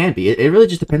 It can be. It really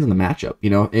just depends on the matchup. You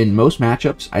know, in most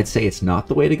matchups, I'd say it's not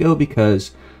the way to go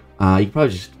because you can probably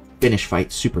just finish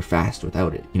fights super fast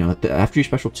without it. You know, after your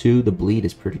special 2, the bleed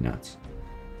is pretty nuts.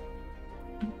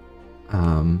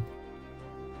 I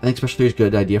think special 3 is a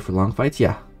good idea for long fights.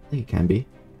 Yeah, I think it can be.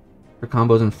 For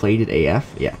combos inflated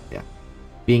AF. Yeah.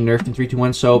 Being nerfed in 3, 2,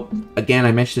 1. So, again,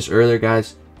 I mentioned this earlier,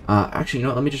 guys. Actually, you know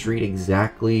what? Let me just read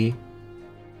exactly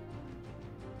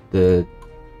the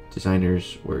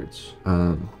designer's words.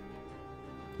 Yeah.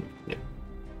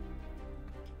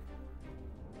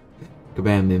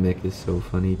 Kabam Mimic is so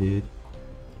funny, dude.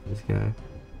 This guy.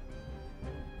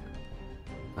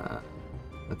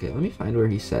 Okay, let me find where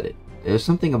he said it. There's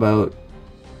something about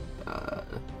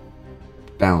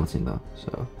balancing, though,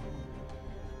 so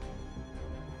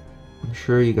I'm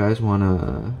sure you guys want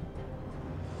to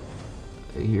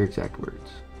hear exact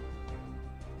words.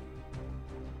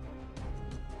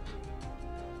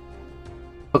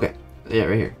 Okay, yeah,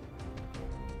 right here.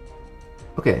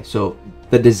 Okay, so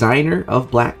the designer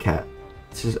of Black Cat,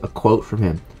 this is a quote from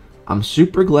him. I'm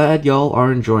super glad y'all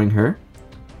are enjoying her,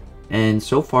 and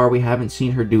so far we haven't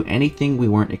seen her do anything we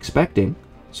weren't expecting,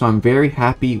 so I'm very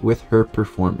happy with her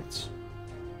performance.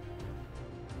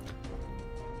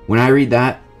 When I read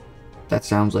that, that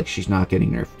sounds like she's not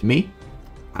getting nerfed to me.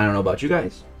 I don't know about you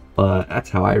guys, but that's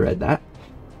how I read that.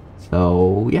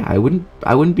 So yeah, I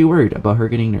wouldn't be worried about her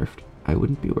getting nerfed. I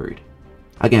wouldn't be worried.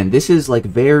 Again, this is like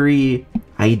very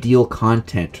ideal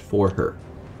content for her.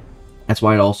 That's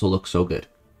why it also looks so good.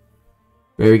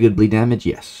 Very good bleed damage,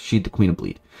 yes. She's the queen of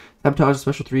bleed. Sabotage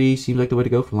special 3 seems like the way to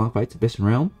go for long fights. Abyss and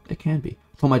Realm, it can be.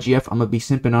 I told my GF I'm gonna be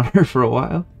simping on her for a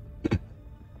while.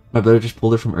 My brother just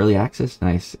pulled her from early access.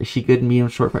 Nice. Is she good in medium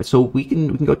short fight? So we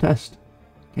can go test.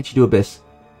 Can't you do Abyss?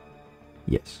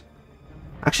 Yes.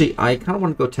 Actually, I kind of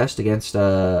want to go test against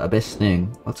Abyss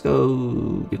thing. Let's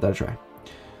go give that a try.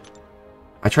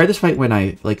 I tried this fight when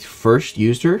I like first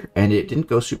used her, and it didn't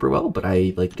go super well. But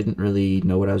I like didn't really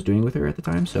know what I was doing with her at the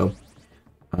time, so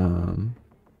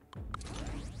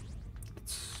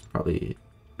it's probably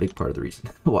a big part of the reason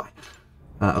why.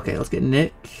 Okay, let's get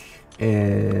Nick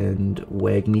and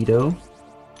Wagnito,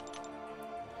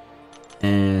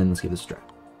 and let's give this a try.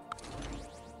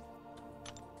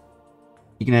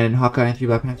 You can add in Hawkeye and 3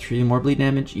 Black Panther for more bleed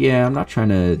damage. Yeah, I'm not trying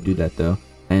to do that though.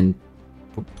 And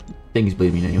things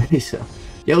bleed me anyway, so.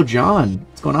 Yo, John,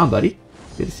 what's going on, buddy?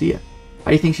 Good to see you. How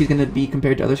do you think she's gonna be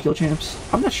compared to other skill champs?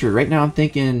 I'm not sure. Right now, I'm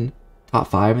thinking top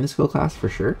 5 in the skill class for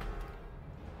sure.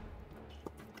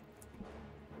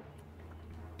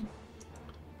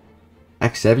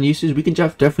 X7 uses. We can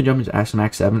definitely jump into some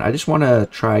X7. I just want to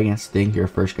try against Thing here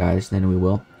first, guys. Then we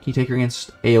will. Can you take her against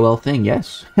AOL Thing?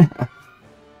 Yes.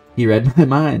 He read my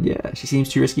mind. Yeah, she seems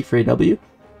too risky for AW.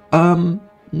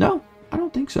 No, I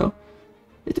don't think so.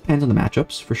 It depends on the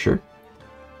matchups for sure.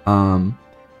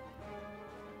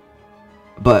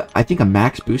 But I think a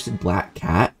max boosted Black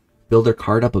Cat, build their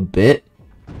card up a bit,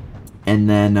 and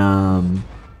then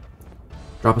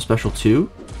drop a special 2,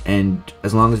 and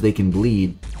as long as they can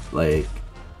bleed, like,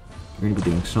 you're gonna be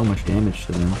doing so much damage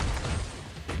to them.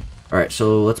 Alright,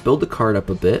 so let's build the card up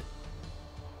a bit.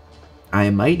 I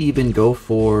might even go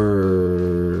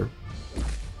for...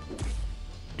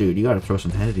 Dude, you gotta throw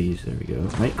some heavies. There we go.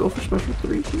 Might go for special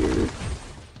 3 here.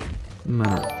 Maybe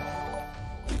not.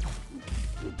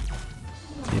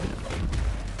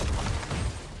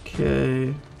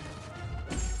 Okay.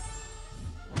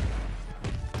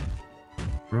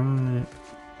 Right.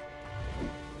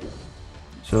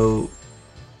 So,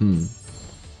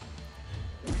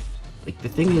 Like, the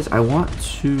thing is, I want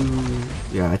to...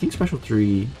 Yeah, I think Special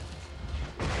 3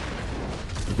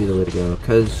 would be the way to go,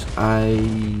 because I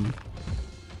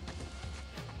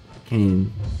can't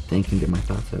even think and get my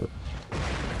thoughts out.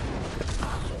 Okay.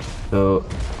 So,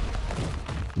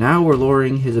 now we're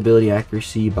lowering his ability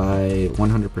accuracy by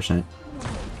 100%.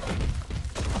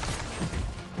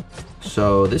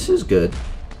 So, this is good.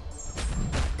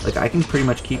 Like, I can pretty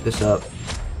much keep this up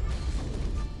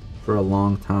for a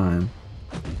long time.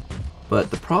 But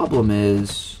the problem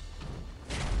is,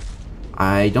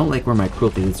 I don't like where my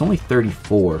cruelty is. It's only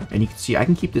 34, and you can see I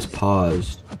can keep this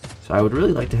paused. So I would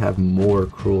really like to have more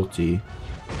cruelty.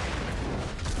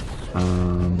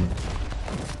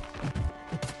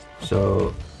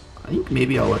 So I think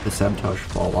maybe I'll let the sabotage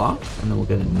fall off, and then we'll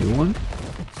get a new one.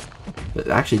 But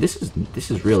actually, this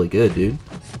is really good, dude.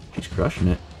 She's crushing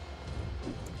it.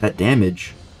 That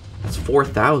damage, that's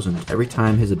 4,000 every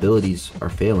time his abilities are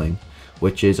failing,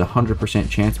 which is a 100%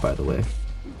 chance, by the way.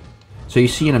 So you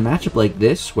see in a matchup like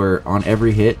this, where on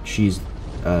every hit she's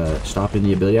stopping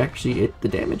the ability accuracy, the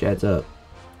damage adds up.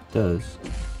 It does.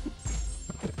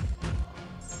 Okay.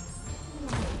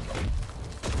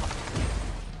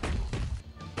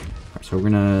 Alright, so we're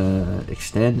gonna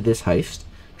extend this heist,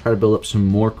 try to build up some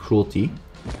more cruelty.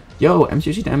 Yo,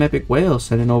 MCC Damn Epic Whale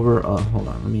sending over, hold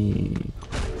on, let me...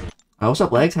 what's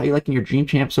up, Legs? How you liking your Dream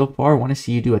Champ so far? Want to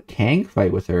see you do a Kang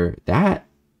fight with her. That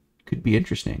could be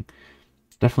interesting.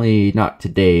 Definitely not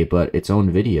today, but its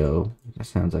own video. That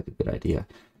sounds like a good idea.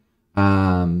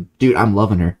 Dude, I'm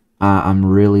loving her. I'm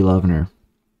really loving her.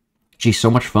 She's so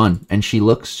much fun, and she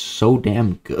looks so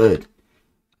damn good.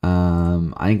 I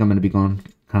think I'm going to be going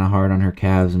kind of hard on her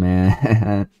calves,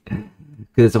 man.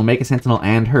 Because it's Omega Sentinel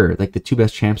and her. Like, the two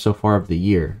best champs so far of the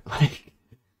year. Like,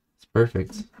 it's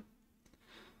perfect.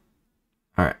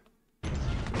 Alright.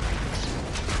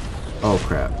 Oh,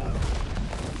 crap.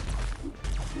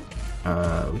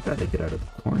 We gotta get out of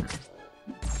the corner.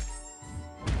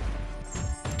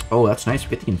 Oh, that's nice. We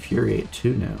get the Infuriate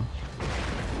too now.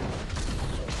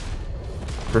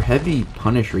 Her heavy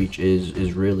punish reach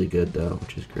is really good though,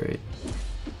 which is great.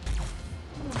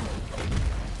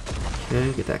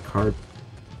 Okay, get that card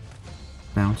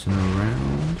bouncing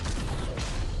around.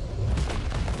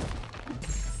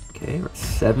 Okay, we're at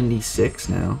 76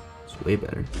 now. It's way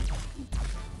better.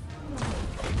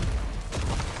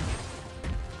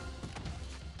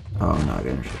 Oh no, I got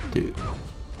intercept, dude.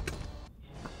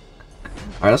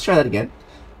 Alright, let's try that again.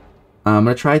 I'm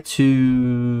gonna try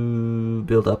to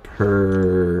build up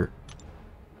her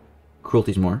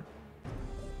cruelties more,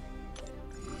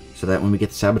 so that when we get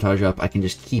the sabotage up, I can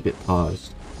just keep it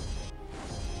paused.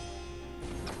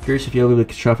 Curious if you'll be able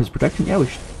to shut off his protection? Yeah, we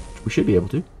should be able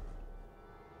to.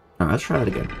 Alright, let's try that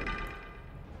again.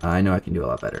 I know I can do a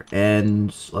lot better.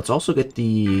 And let's also get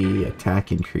the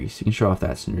attack increase. You can show off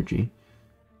that synergy.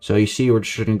 So you see, we're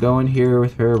just going to go in here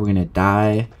with her. We're going to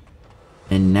die.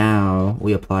 And now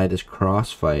we apply this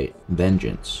crossfight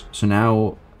vengeance. So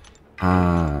now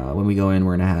when we go in,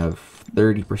 we're going to have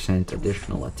 30%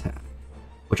 additional attack,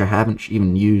 which I haven't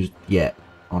even used yet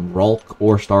on Rulk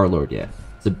or Star-Lord yet.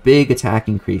 It's a big attack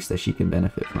increase that she can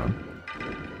benefit from.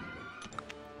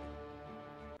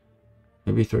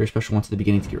 Maybe throw your special once at the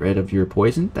beginning to get rid of your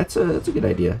poison. That's a good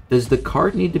idea. Does the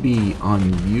card need to be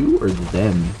on you or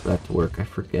them for that to work? I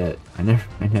forget. I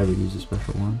never use a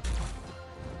special one.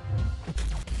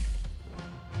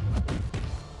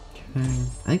 Okay.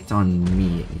 I think it's on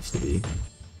me. It needs to be.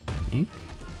 I think.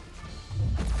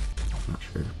 Not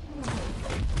sure.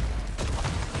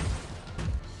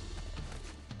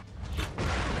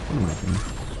 What am I doing?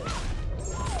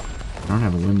 I don't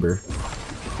have a limber.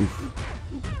 Oof.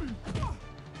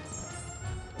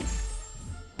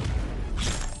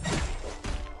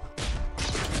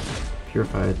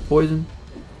 Purified poison.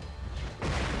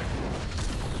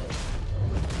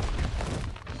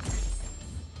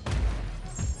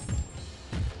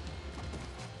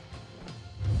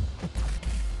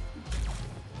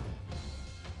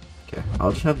 Okay,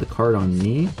 I'll just have the card on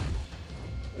me.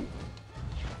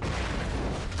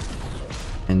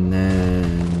 And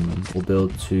then we'll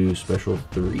build to special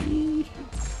 3.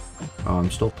 Oh, I'm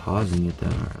still pausing it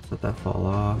then. Alright, let's let that fall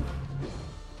off.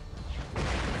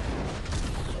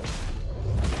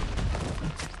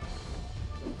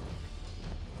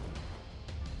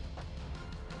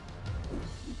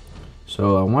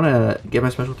 So I want to get my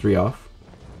special 3 off,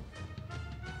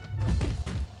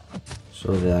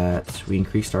 so that we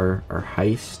increased our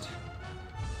heist,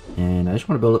 and I just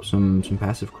want to build up some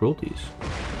passive cruelties.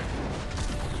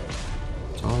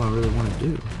 That's all I really want to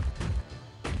do.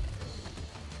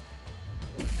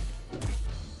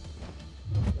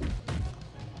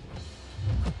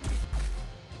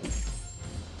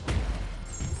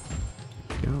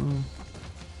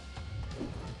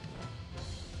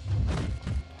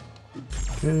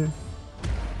 Okay.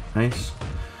 Nice.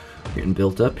 Getting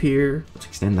built up here. Let's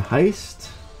extend the heist.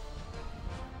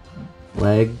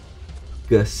 Leg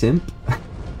Simp.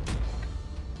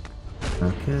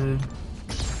 Okay.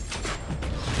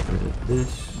 Get rid of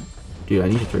this. Dude, I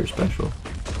need to throw your special.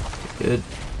 Good.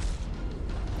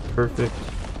 Perfect.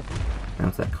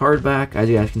 Bounce that card back. As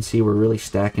you guys can see, we're really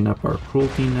stacking up our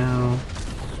cruelty now.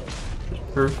 Which is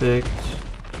perfect.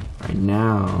 Right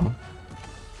now,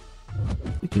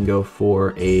 we can go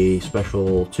for a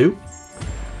special 2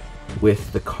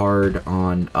 with the card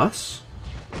on us.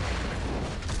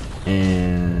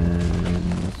 And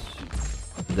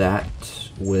that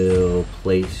will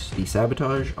place the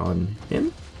sabotage on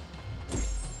him.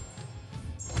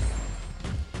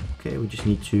 Okay, we just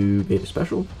need to bait a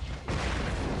special.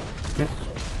 Okay.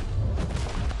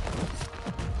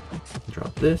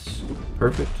 Drop this.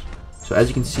 Perfect. So as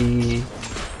you can see,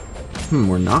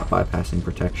 we're not bypassing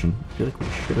protection. I feel like we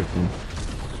should have been.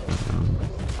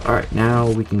 Alright, now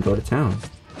we can go to town.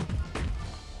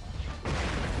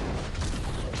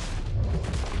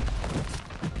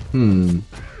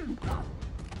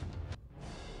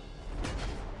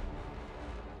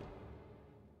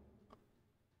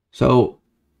 So,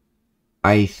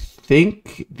 I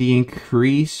think the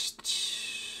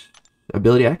increased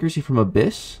ability accuracy from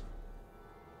Abyss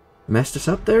messed us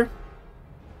up there.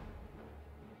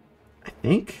 I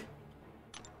think.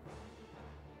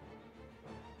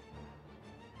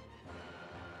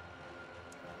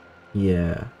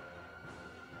 Yeah.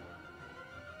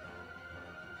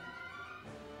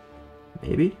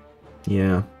 Maybe?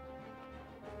 Yeah.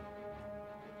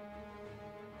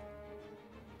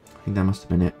 I think that must have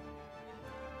been it.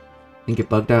 I think it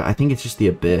bugged out. I think it's just the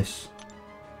Abyss.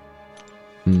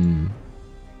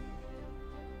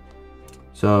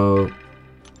 So,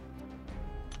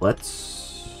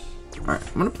 let's... Alright,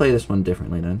 I'm gonna play this one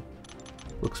differently then.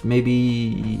 Looks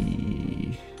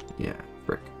maybe... Yeah,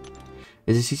 frick.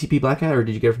 Is it CCP Black Hat or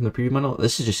did you get it from the preview bundle?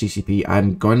 This is just CCP.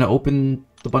 I'm going to open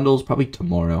the bundles probably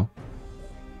tomorrow.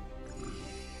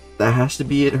 That has to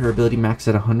be it. Her ability max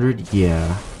at 100.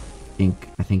 Yeah,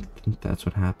 I think that's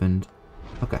what happened.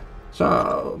 Okay,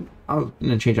 so I'm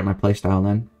gonna change up my playstyle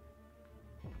then.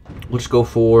 We'll just go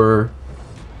for.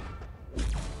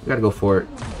 We gotta go for it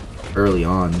early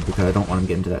on because I don't want him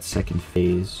getting to that second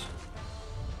phase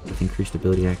with increased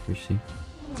ability accuracy.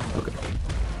 Okay,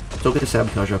 so we'll get the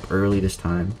sabotage up early this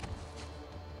time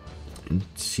and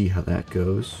see how that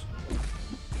goes.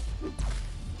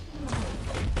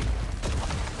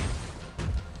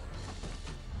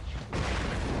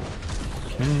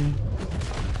 Okay.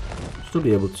 Still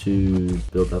be able to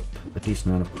build up a decent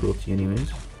amount of cruelty anyways.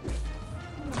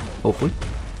 Hopefully.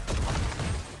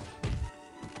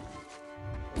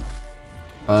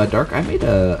 Dark, I made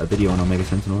a video on Omega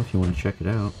Sentinel if you want to check it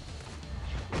out.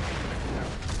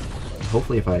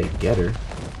 Hopefully if I get her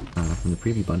from the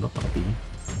preview bundle, I'll be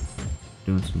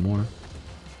doing some more.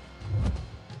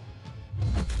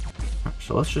 Right,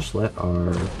 so let's just let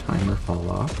our timer fall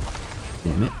off.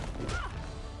 Damn it.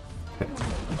 Okay.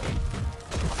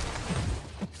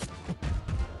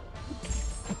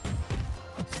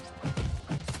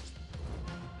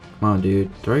 Come on,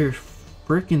 dude. Throw your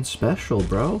freaking special,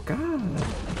 bro. God.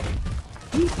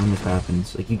 I hate when this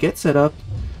happens. Like, you get set up,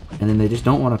 and then they just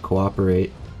don't want to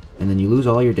cooperate, and then you lose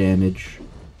all your damage.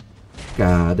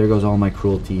 God, there goes all my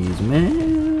cruelties.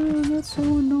 Man, that's so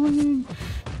annoying.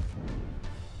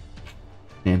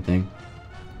 Damn thing.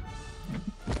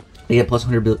 They get plus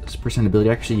 100% ability.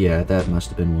 Actually, yeah, that must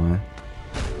have been why.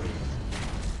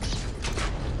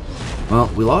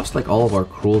 Well, we lost like all of our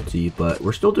cruelty, but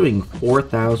we're still doing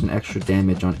 4,000 extra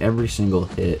damage on every single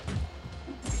hit,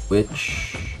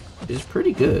 which is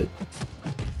pretty good.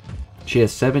 She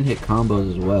has 7-hit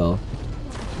combos as well,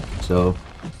 so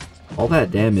all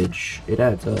that damage, it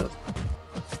adds up.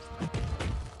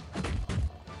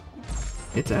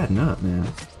 It's adding up, man.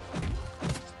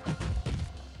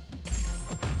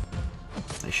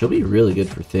 She'll be really good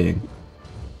for Thing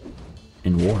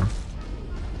in war,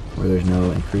 where there's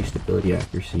no increased ability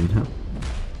accuracy, you know?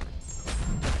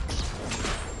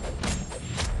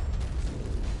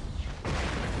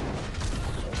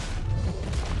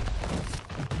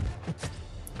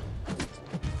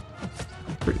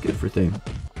 Pretty good for Thing.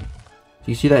 So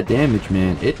you see that damage,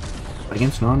 man, it,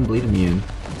 against non-bleed immune,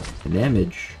 the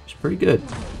damage is pretty good.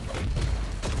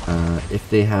 If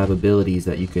they have abilities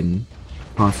that you can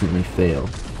constantly fail.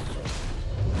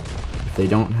 If they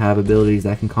don't have abilities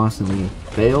that can constantly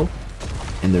fail,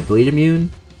 and they're bleed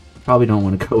immune, probably don't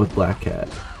want to go with Black Cat.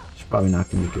 It's probably not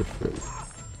going to be good for it.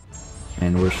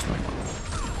 And we're Slim.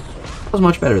 That was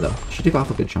much better though. She took off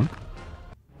a good chunk.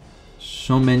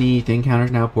 so many thing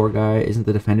counters now. Poor guy isn't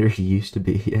the defender he used to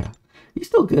be. Yeah, he's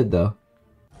still good though.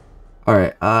 All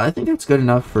right, I think that's good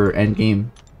enough for endgame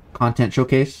content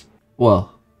showcase.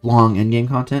 Well, long endgame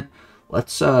content.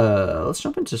 Let's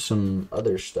jump into some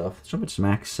other stuff. Let's jump into some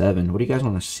Act 7. What do you guys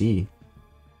want to see?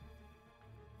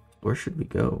 Where should we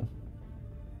go?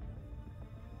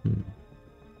 Is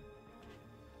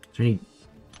there any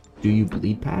do you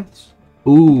bleed paths?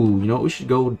 Ooh, you know what we should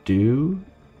go do?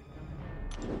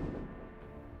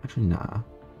 Actually, nah.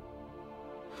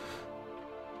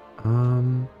 I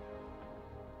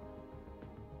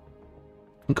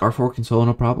think R4 can solo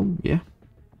no problem. Yeah.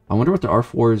 I wonder what the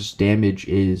R4's damage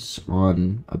is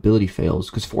on ability fails,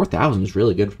 because 4,000 is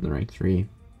really good from the rank 3.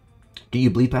 Do you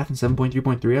bleed path in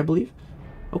 7.3.3, I believe?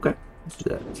 Okay, let's do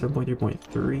that.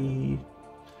 7.3.3.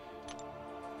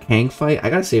 Kang fight? I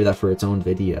gotta save that for its own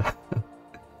video.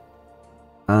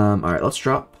 Alright, let's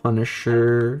drop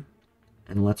Punisher,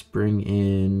 and let's bring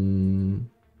in...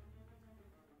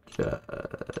 Deadpool.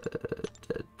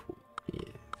 Yeah.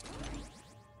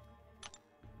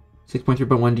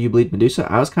 6.3.1, do you bleed Medusa?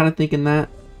 I was kind of thinking that,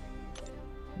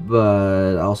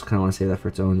 but I also kind of want to save that for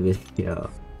its own video.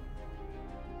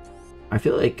 I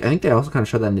think they also kind of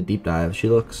showed that in the deep dive. She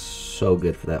looks so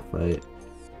good for that fight.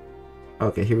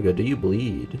 Okay, here we go. Do you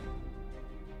bleed?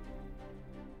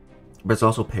 But it's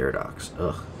also Paradox.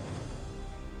 Ugh.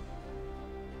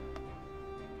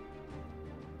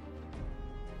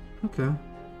 Okay.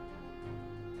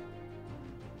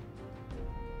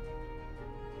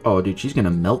 Oh, dude, she's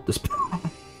gonna melt this.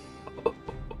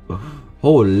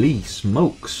 Holy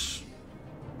smokes.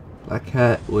 Black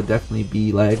Cat would definitely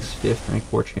be Lag's 5th rank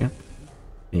 4 champ.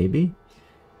 Maybe.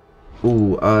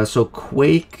 Ooh, so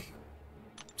Quake.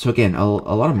 So again, a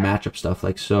lot of matchup stuff.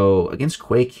 Like, so against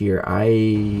Quake here,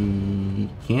 I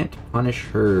can't punish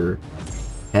her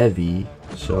heavy.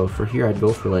 So for here, I'd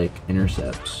go for like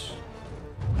intercepts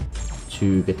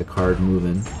to get the card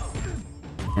moving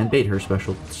and bait her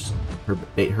specials.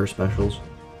 Her specials.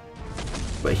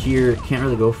 But here, can't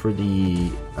really go for the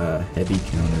heavy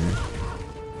counter.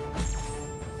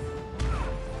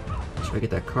 So I get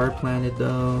that card planted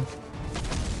though.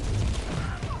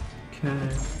 Okay.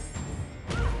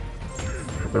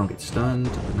 Hope I don't get stunned.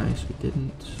 Nice, we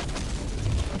didn't.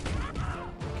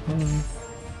 Okay.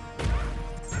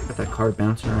 Got that card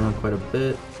bouncing around quite a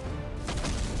bit.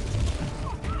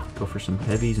 Go for some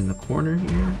heavies in the corner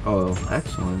here. Oh,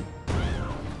 excellent.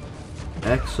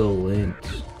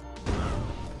 Excellent.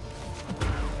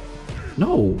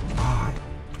 No! Ah, I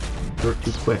threw it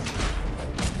too quick.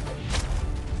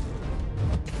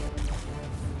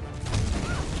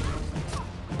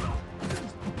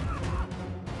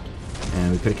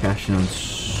 And we could have cashed in on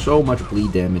so much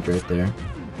bleed damage right there.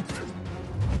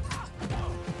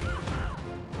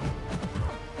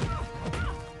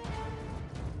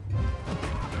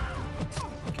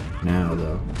 Now,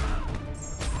 though.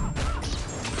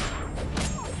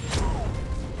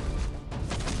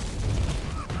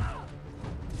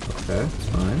 Okay, that's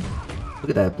fine. Look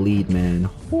at that bleed, man.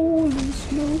 Holy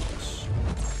smokes.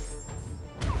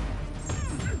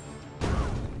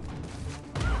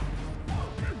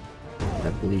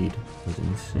 That bleed was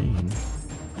insane.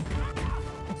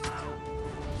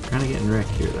 Kind of getting wrecked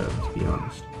here, though, to be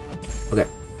honest. Okay.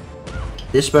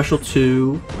 This special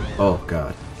 2. Oh,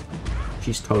 God.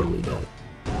 She's totally dead.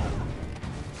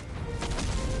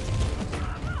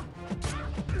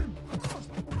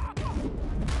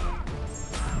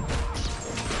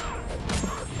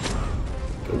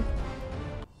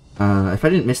 If I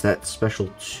didn't miss that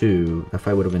special 2, that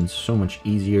fight would have been so much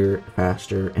easier,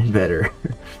 faster, and better.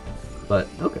 But,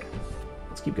 okay.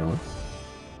 Let's keep going.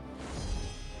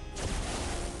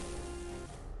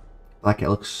 Black Cat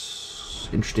looks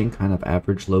interesting, kind of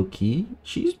average, low-key.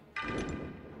 She's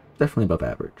definitely above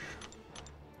average.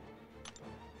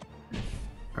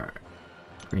 Alright.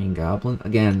 Green Goblin.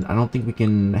 Again, I don't think we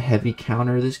can heavy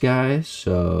counter this guy,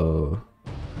 so...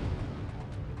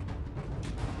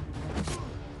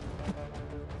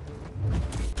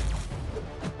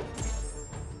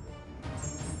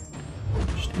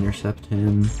 intercept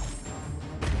him.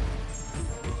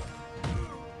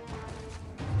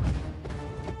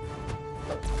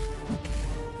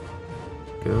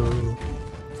 Go.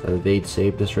 So that evade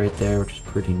saved us right there, which is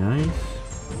pretty nice.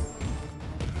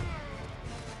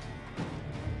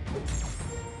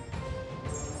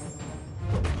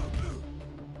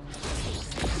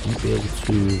 Won't be able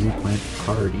to replant the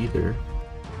card either.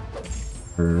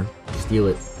 Or steal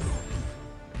it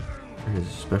for his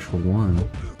special 1.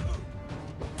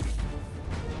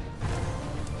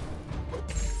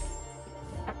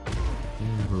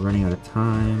 We're running out of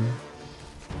time.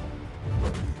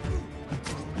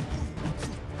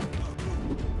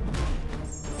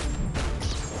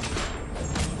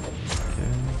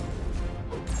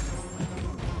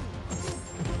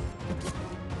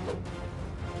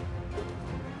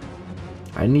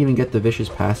 I didn't even get the vicious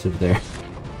passive there.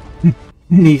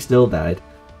 And he still died.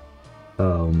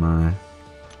 Oh my.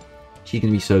 She's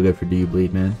gonna be so good for Do You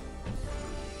Bleed, man.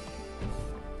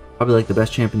 Probably like the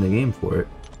best champ in the game for it.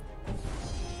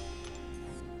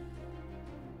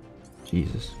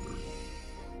 Jesus.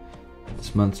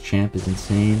 This month's champ is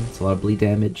insane. It's a lot of bleed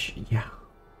damage. Yeah.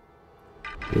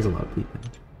 It is a lot of bleed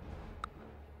damage.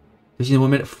 1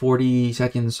 minute 40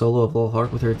 seconds solo of LOL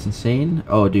Hark with her. It's insane.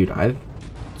 Oh, dude, I've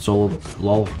soloed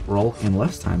LOL Rolk in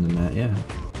less time than that, yeah.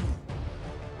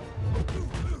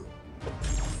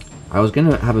 I was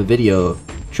gonna have a video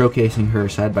showcasing her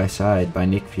side by side by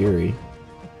Nick Fury.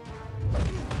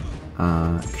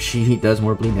 She does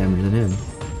more bleed damage than him,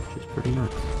 which is pretty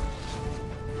nuts.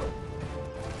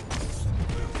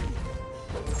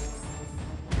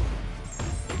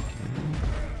 Okay.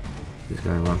 This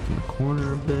guy locked in the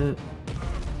corner a bit.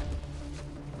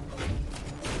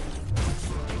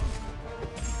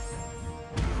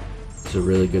 It's a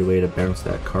really good way to bounce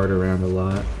that card around a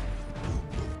lot.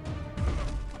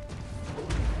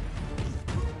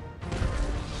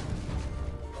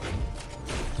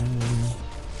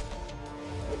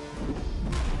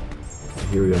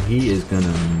 Here we go. He is gonna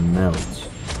melt.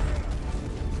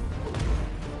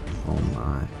 Oh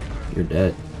my. You're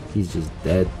dead. He's just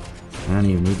dead. I don't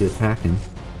even need to attack him.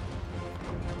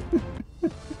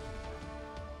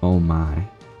 Oh my.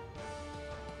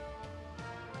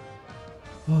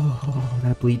 Oh,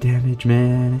 that bleed damage,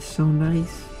 man. It's so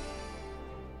nice.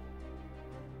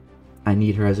 I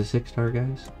need her as a 6-star,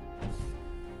 guys.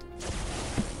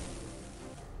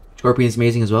 Scorpion's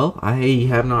amazing as well. I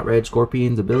have not read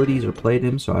Scorpion's abilities or played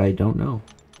him, so I don't know.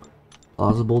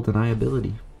 Plausible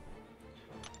deniability.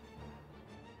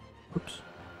 Oops.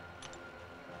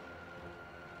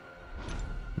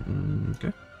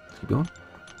 Okay, let's keep going.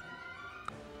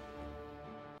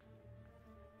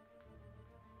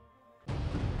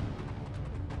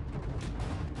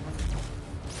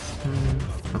 I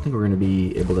don't think we're going to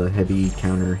be able to heavy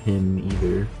counter him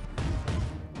either.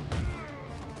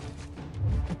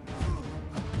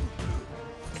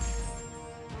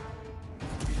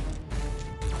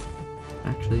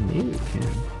 Actually, maybe we can.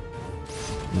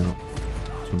 No,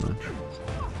 too much.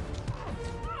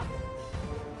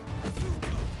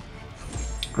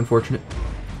 Unfortunate.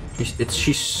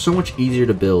 She's so much easier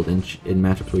to build in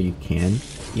matchups where you can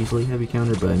easily heavy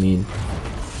counter, but I mean,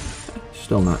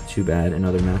 still not too bad in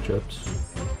other matchups.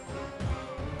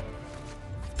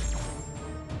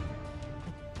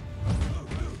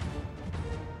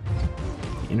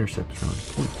 The intercepts are on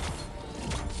point.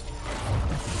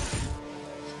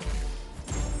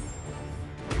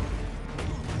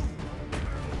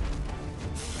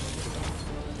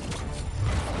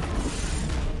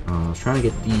 I was trying to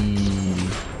get the...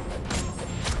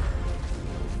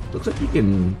 Looks like you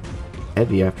can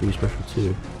heavy after you special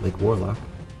too, like Warlock.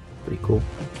 Pretty cool.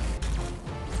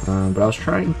 But I was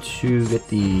trying to get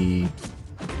the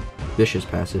vicious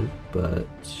passive, but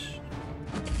it's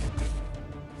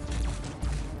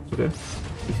okay.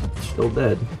 He's still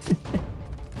dead.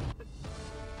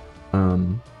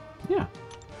 Yeah.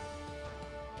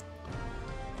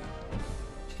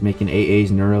 Just making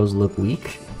AA's neuros look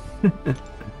weak.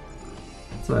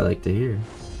 That's what I like to hear.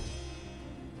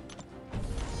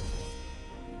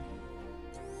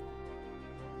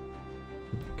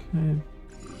 Okay.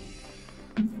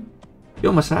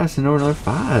 Yo, Assassin over another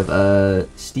 5.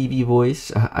 Stevie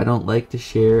voice. I don't like to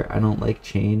share. I don't like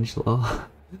change. Lol.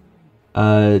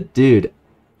 Dude.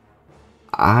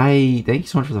 Thank you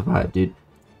so much for the 5, dude.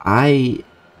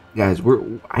 Guys,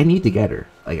 I need to get her.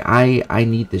 Like, I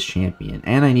need this champion,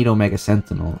 and I need Omega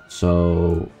Sentinel.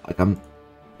 So, like,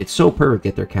 it's so perfect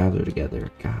get their Cavalier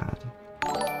together. God.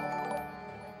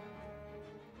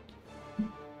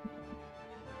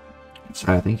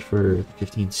 Sorry, thank you for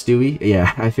 15. Stewie?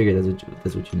 Yeah, I figured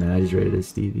that's what you meant. I just read it as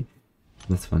Stevie.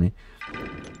 That's funny.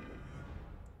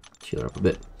 Chill her up a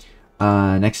bit.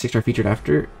 Next 6-star featured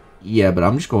after? Yeah, but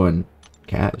I'm just going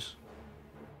Cavs.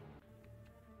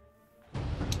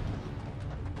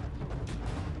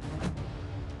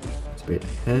 It's a bit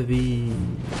heavy.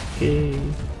 Okay.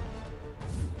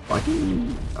 Fudge.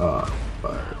 I'm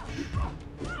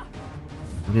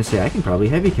gonna say I can probably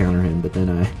heavy counter him, but then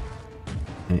I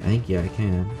think, yeah, I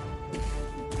can.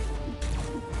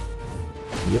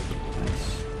 Yep,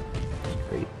 nice. That's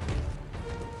great.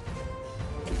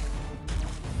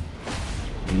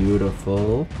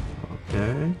 Beautiful.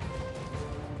 Okay.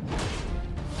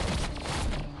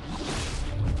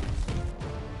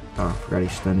 Oh, I forgot he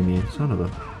stunned me. Son of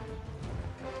a...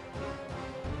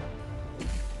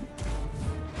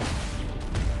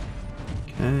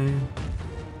 Okay.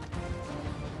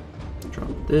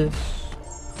 Drop this.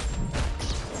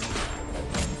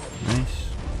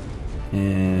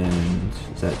 And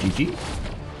is that GG?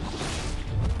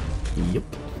 Yep.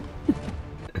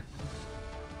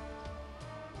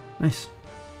 Nice.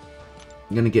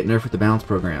 I'm gonna get nerfed with the balance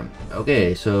program.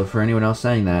 Okay, so for anyone else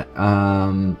saying that,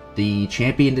 the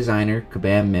champion designer,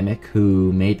 Kabam Mimic,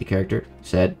 who made the character,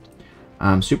 said,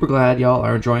 I'm super glad y'all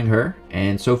are enjoying her,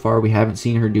 and so far we haven't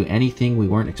seen her do anything we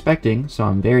weren't expecting, so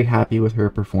I'm very happy with her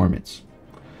performance.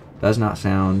 Does not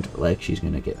sound like she's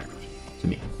gonna get nerfed to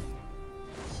me.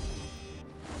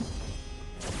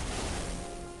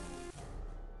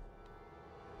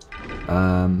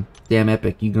 Damn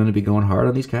Epic, you gonna be going hard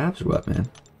on these caps or what, man?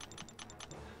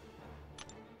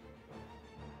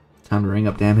 Time to ring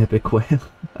up Damn Epic Quail.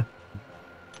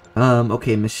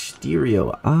 Okay,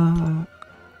 Mysterio.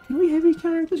 Can we heavy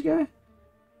counter this guy?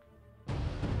 I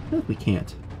feel like we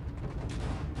can't.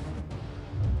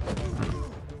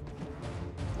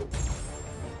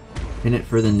 In it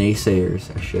for the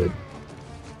naysayers, I should.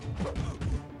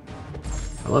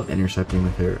 I love intercepting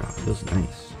with her. Oh, it feels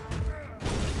nice.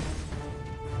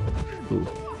 Ooh,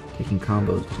 taking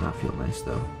combos does not feel nice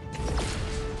though.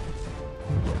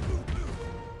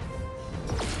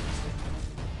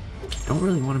 I don't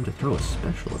really want him to throw a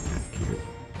special attack here.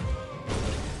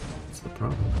 That's the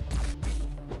problem.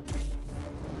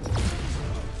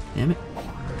 Damn it.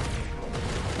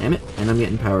 Damn it. And I'm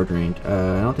getting power drained.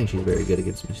 I don't think she's very good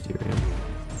against Mysterio.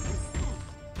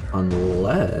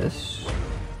 Unless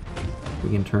we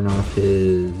can turn off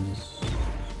his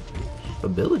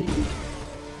ability.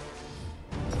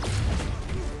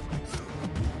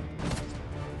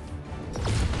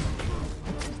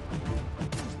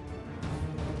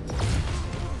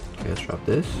 Okay, let's drop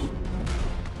this.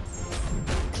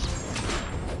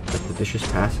 Got the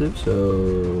vicious passive,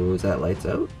 so is that lights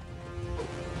out?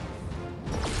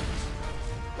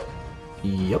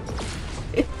 Yep.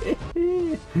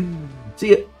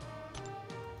 See ya.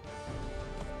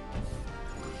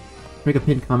 Make a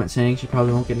pinned comment saying she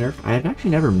probably won't get nerfed. I've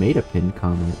actually never made a pinned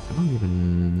comment. I don't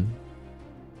even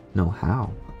know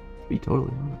how, to be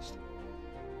totally honest.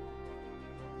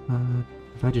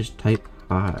 If I just type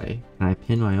hi, can I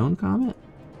pin my own comment?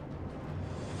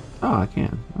 Oh, I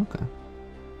can. Okay.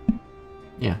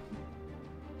 Yeah.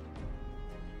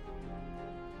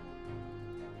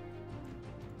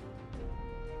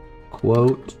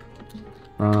 Quote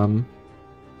from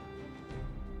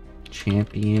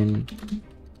champion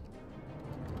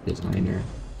designer.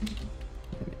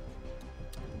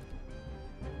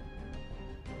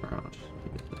 Or I'll just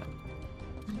leave it at that.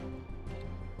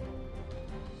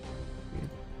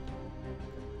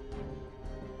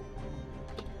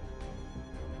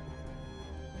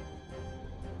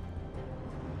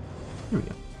 There we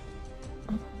go.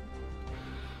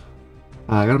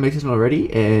 I got a Mixes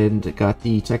already and got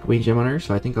the Tech Wing Gem on her,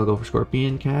 so I think I'll go for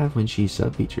Scorpion Cav when she's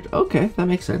sub-featured. Okay, that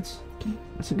makes sense.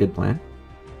 That's a good plan.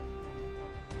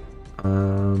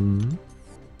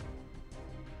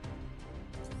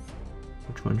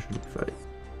 Which one should we fight?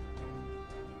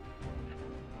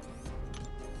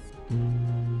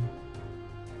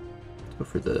 Let's go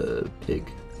for the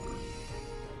pig.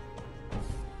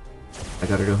 I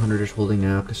got her to 100ish holding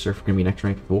now because Surfer can be next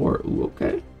rank 4. Ooh,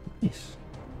 okay. Nice.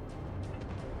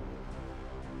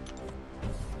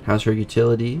 How's her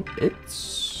utility?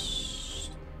 It's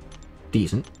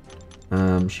decent.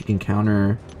 She can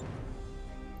counter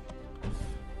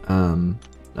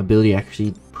ability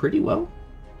accuracy pretty well.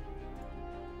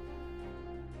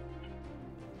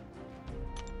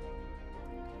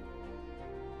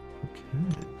 Okay.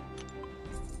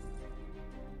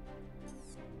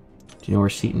 Do you know where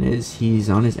Seaton is? He's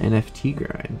on his NFT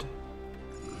grind.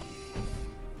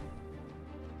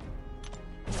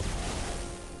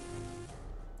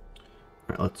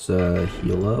 Let's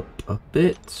heal up a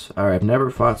bit. Alright, I've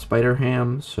never fought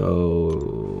Spider-Ham,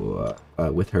 so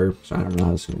with her, so I don't know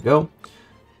how this is gonna go.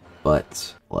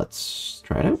 But let's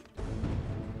try it out.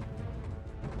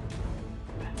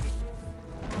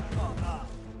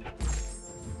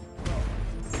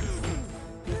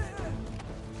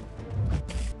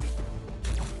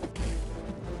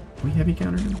 Can we heavy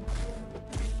counter him?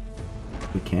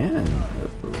 We can.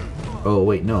 Oh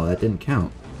wait, no, that didn't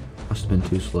count. Must have been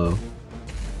too slow.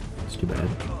 It's too bad.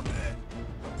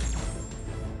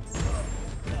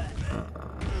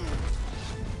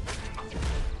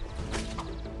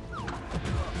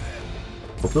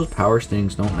 Hope those power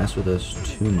stings don't mess with us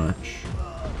too much.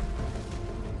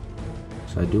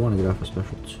 So I do want to get off a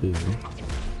special too.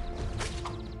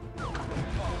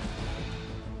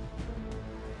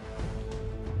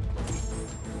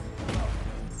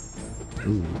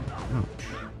 Ooh, ouch.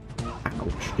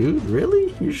 Ouch, dude,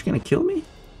 really? You're just gonna kill me?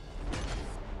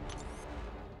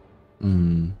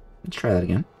 Let's try that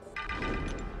again.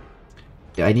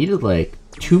 I needed like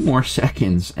 2 more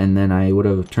seconds, and then I would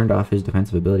have turned off his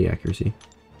defensive ability accuracy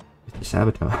with the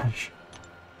sabotage.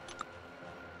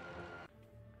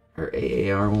 Our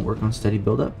AAR won't work on steady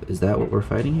build-up. Is that what we're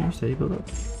fighting here? Steady build-up?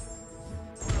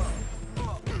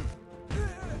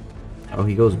 Oh,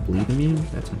 he goes bleed immune?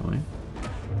 That's annoying.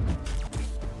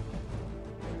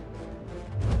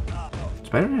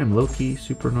 Spider-Man low-key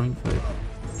super annoying fight.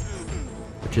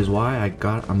 Which is why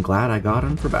I'm glad I got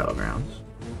him for Battlegrounds.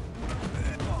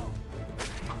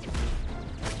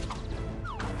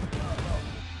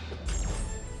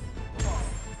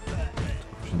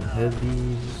 Some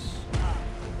heavies.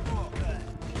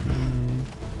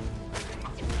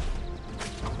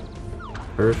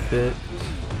 Perfect.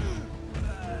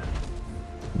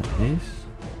 Nice.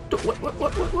 What?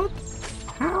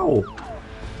 How?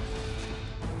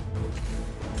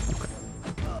 Okay.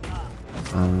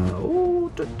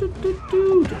 Oh, dude.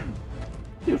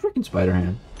 Dude, freaking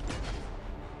Spider-Man.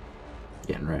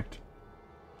 Getting wrecked.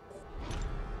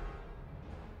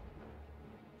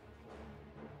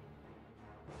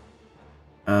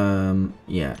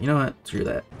 Yeah, you know what? Screw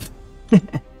that.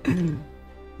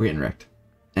 We're getting wrecked.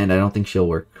 And I don't think she'll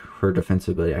work her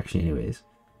defensive ability actually anyways.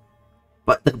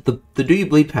 But the do you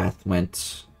bleed path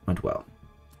went well.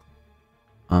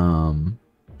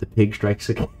 The pig strikes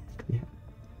again. Yeah.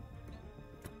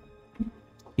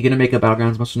 You gonna make a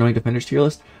Battlegrounds most annoying defenders tier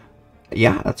list?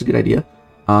 Yeah, that's a good idea.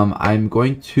 I'm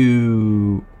going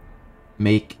to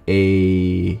make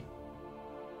a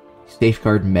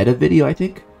Safeguard meta video, I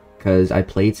think. Because I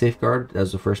played Safeguard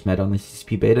as the first meta on the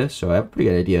CCP beta, so I have a pretty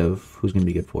good idea of who's going to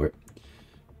be good for it.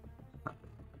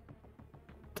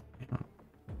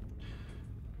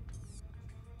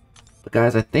 But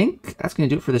guys, I think that's going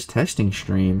to do it for this testing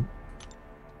stream.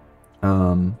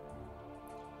 I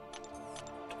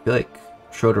feel like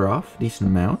showed her off a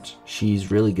decent amount. She's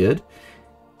really good.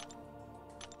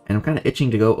 And I'm kind of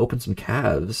itching to go open some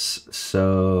calves,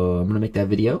 so I'm going to make that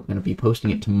video. I'm going to be posting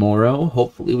it tomorrow.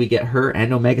 Hopefully we get her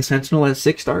and Omega Sentinel as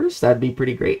 6 stars. That'd be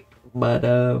pretty great. But,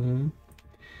 yeah.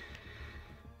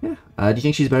 Do you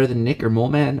think she's better than Nick or Mole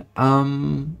Man? I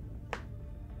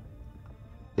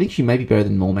think she might be better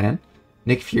than Mole Man.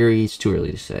 Nick Fury's too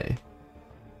early to say.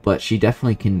 But she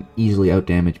definitely can easily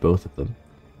outdamage both of them.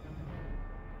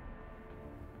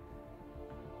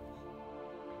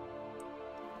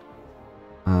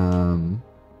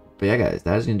 But yeah, guys,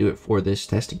 that is going to do it for this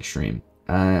testing stream.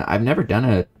 I've never done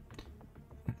a...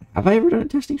 Have I ever done a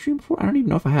testing stream before? I don't even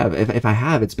know if I have. If I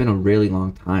have, it's been a really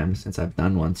long time since I've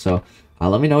done one. So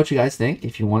let me know what you guys think.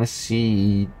 If you want to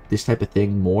see this type of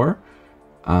thing more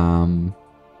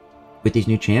with these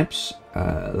new champs,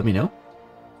 let me know.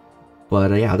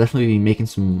 But yeah, I'll definitely be making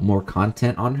some more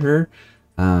content on her.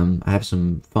 I have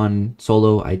some fun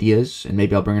solo ideas, and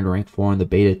maybe I'll bring her to rank 4 in the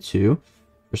beta too.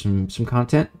 For some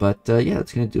content, but yeah,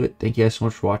 that's gonna do it. Thank you guys so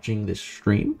much for watching this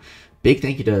stream. Big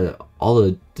thank you to all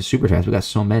the super chats. We got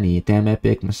so many. Damn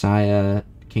Epic, Messiah,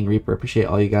 King Reaper. Appreciate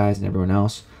all you guys and everyone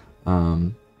else.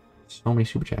 So many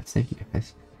super chats. Thank you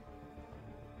guys.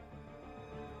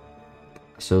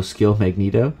 So Skill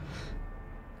Magneto.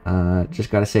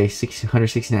 Just gotta say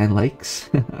 669 likes.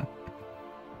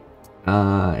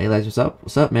 Hey lads, what's up?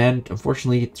 What's up, man?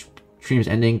 Unfortunately, stream is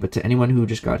ending, but to anyone who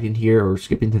just got in here or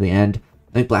skipping to the end,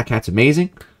 I think Black Cat's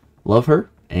amazing. Love her.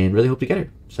 And really hope to get her.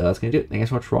 So that's going to do it. Thank you guys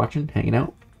so much for watching, hanging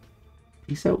out.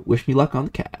 Peace out. Wish me luck on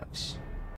the Cavs.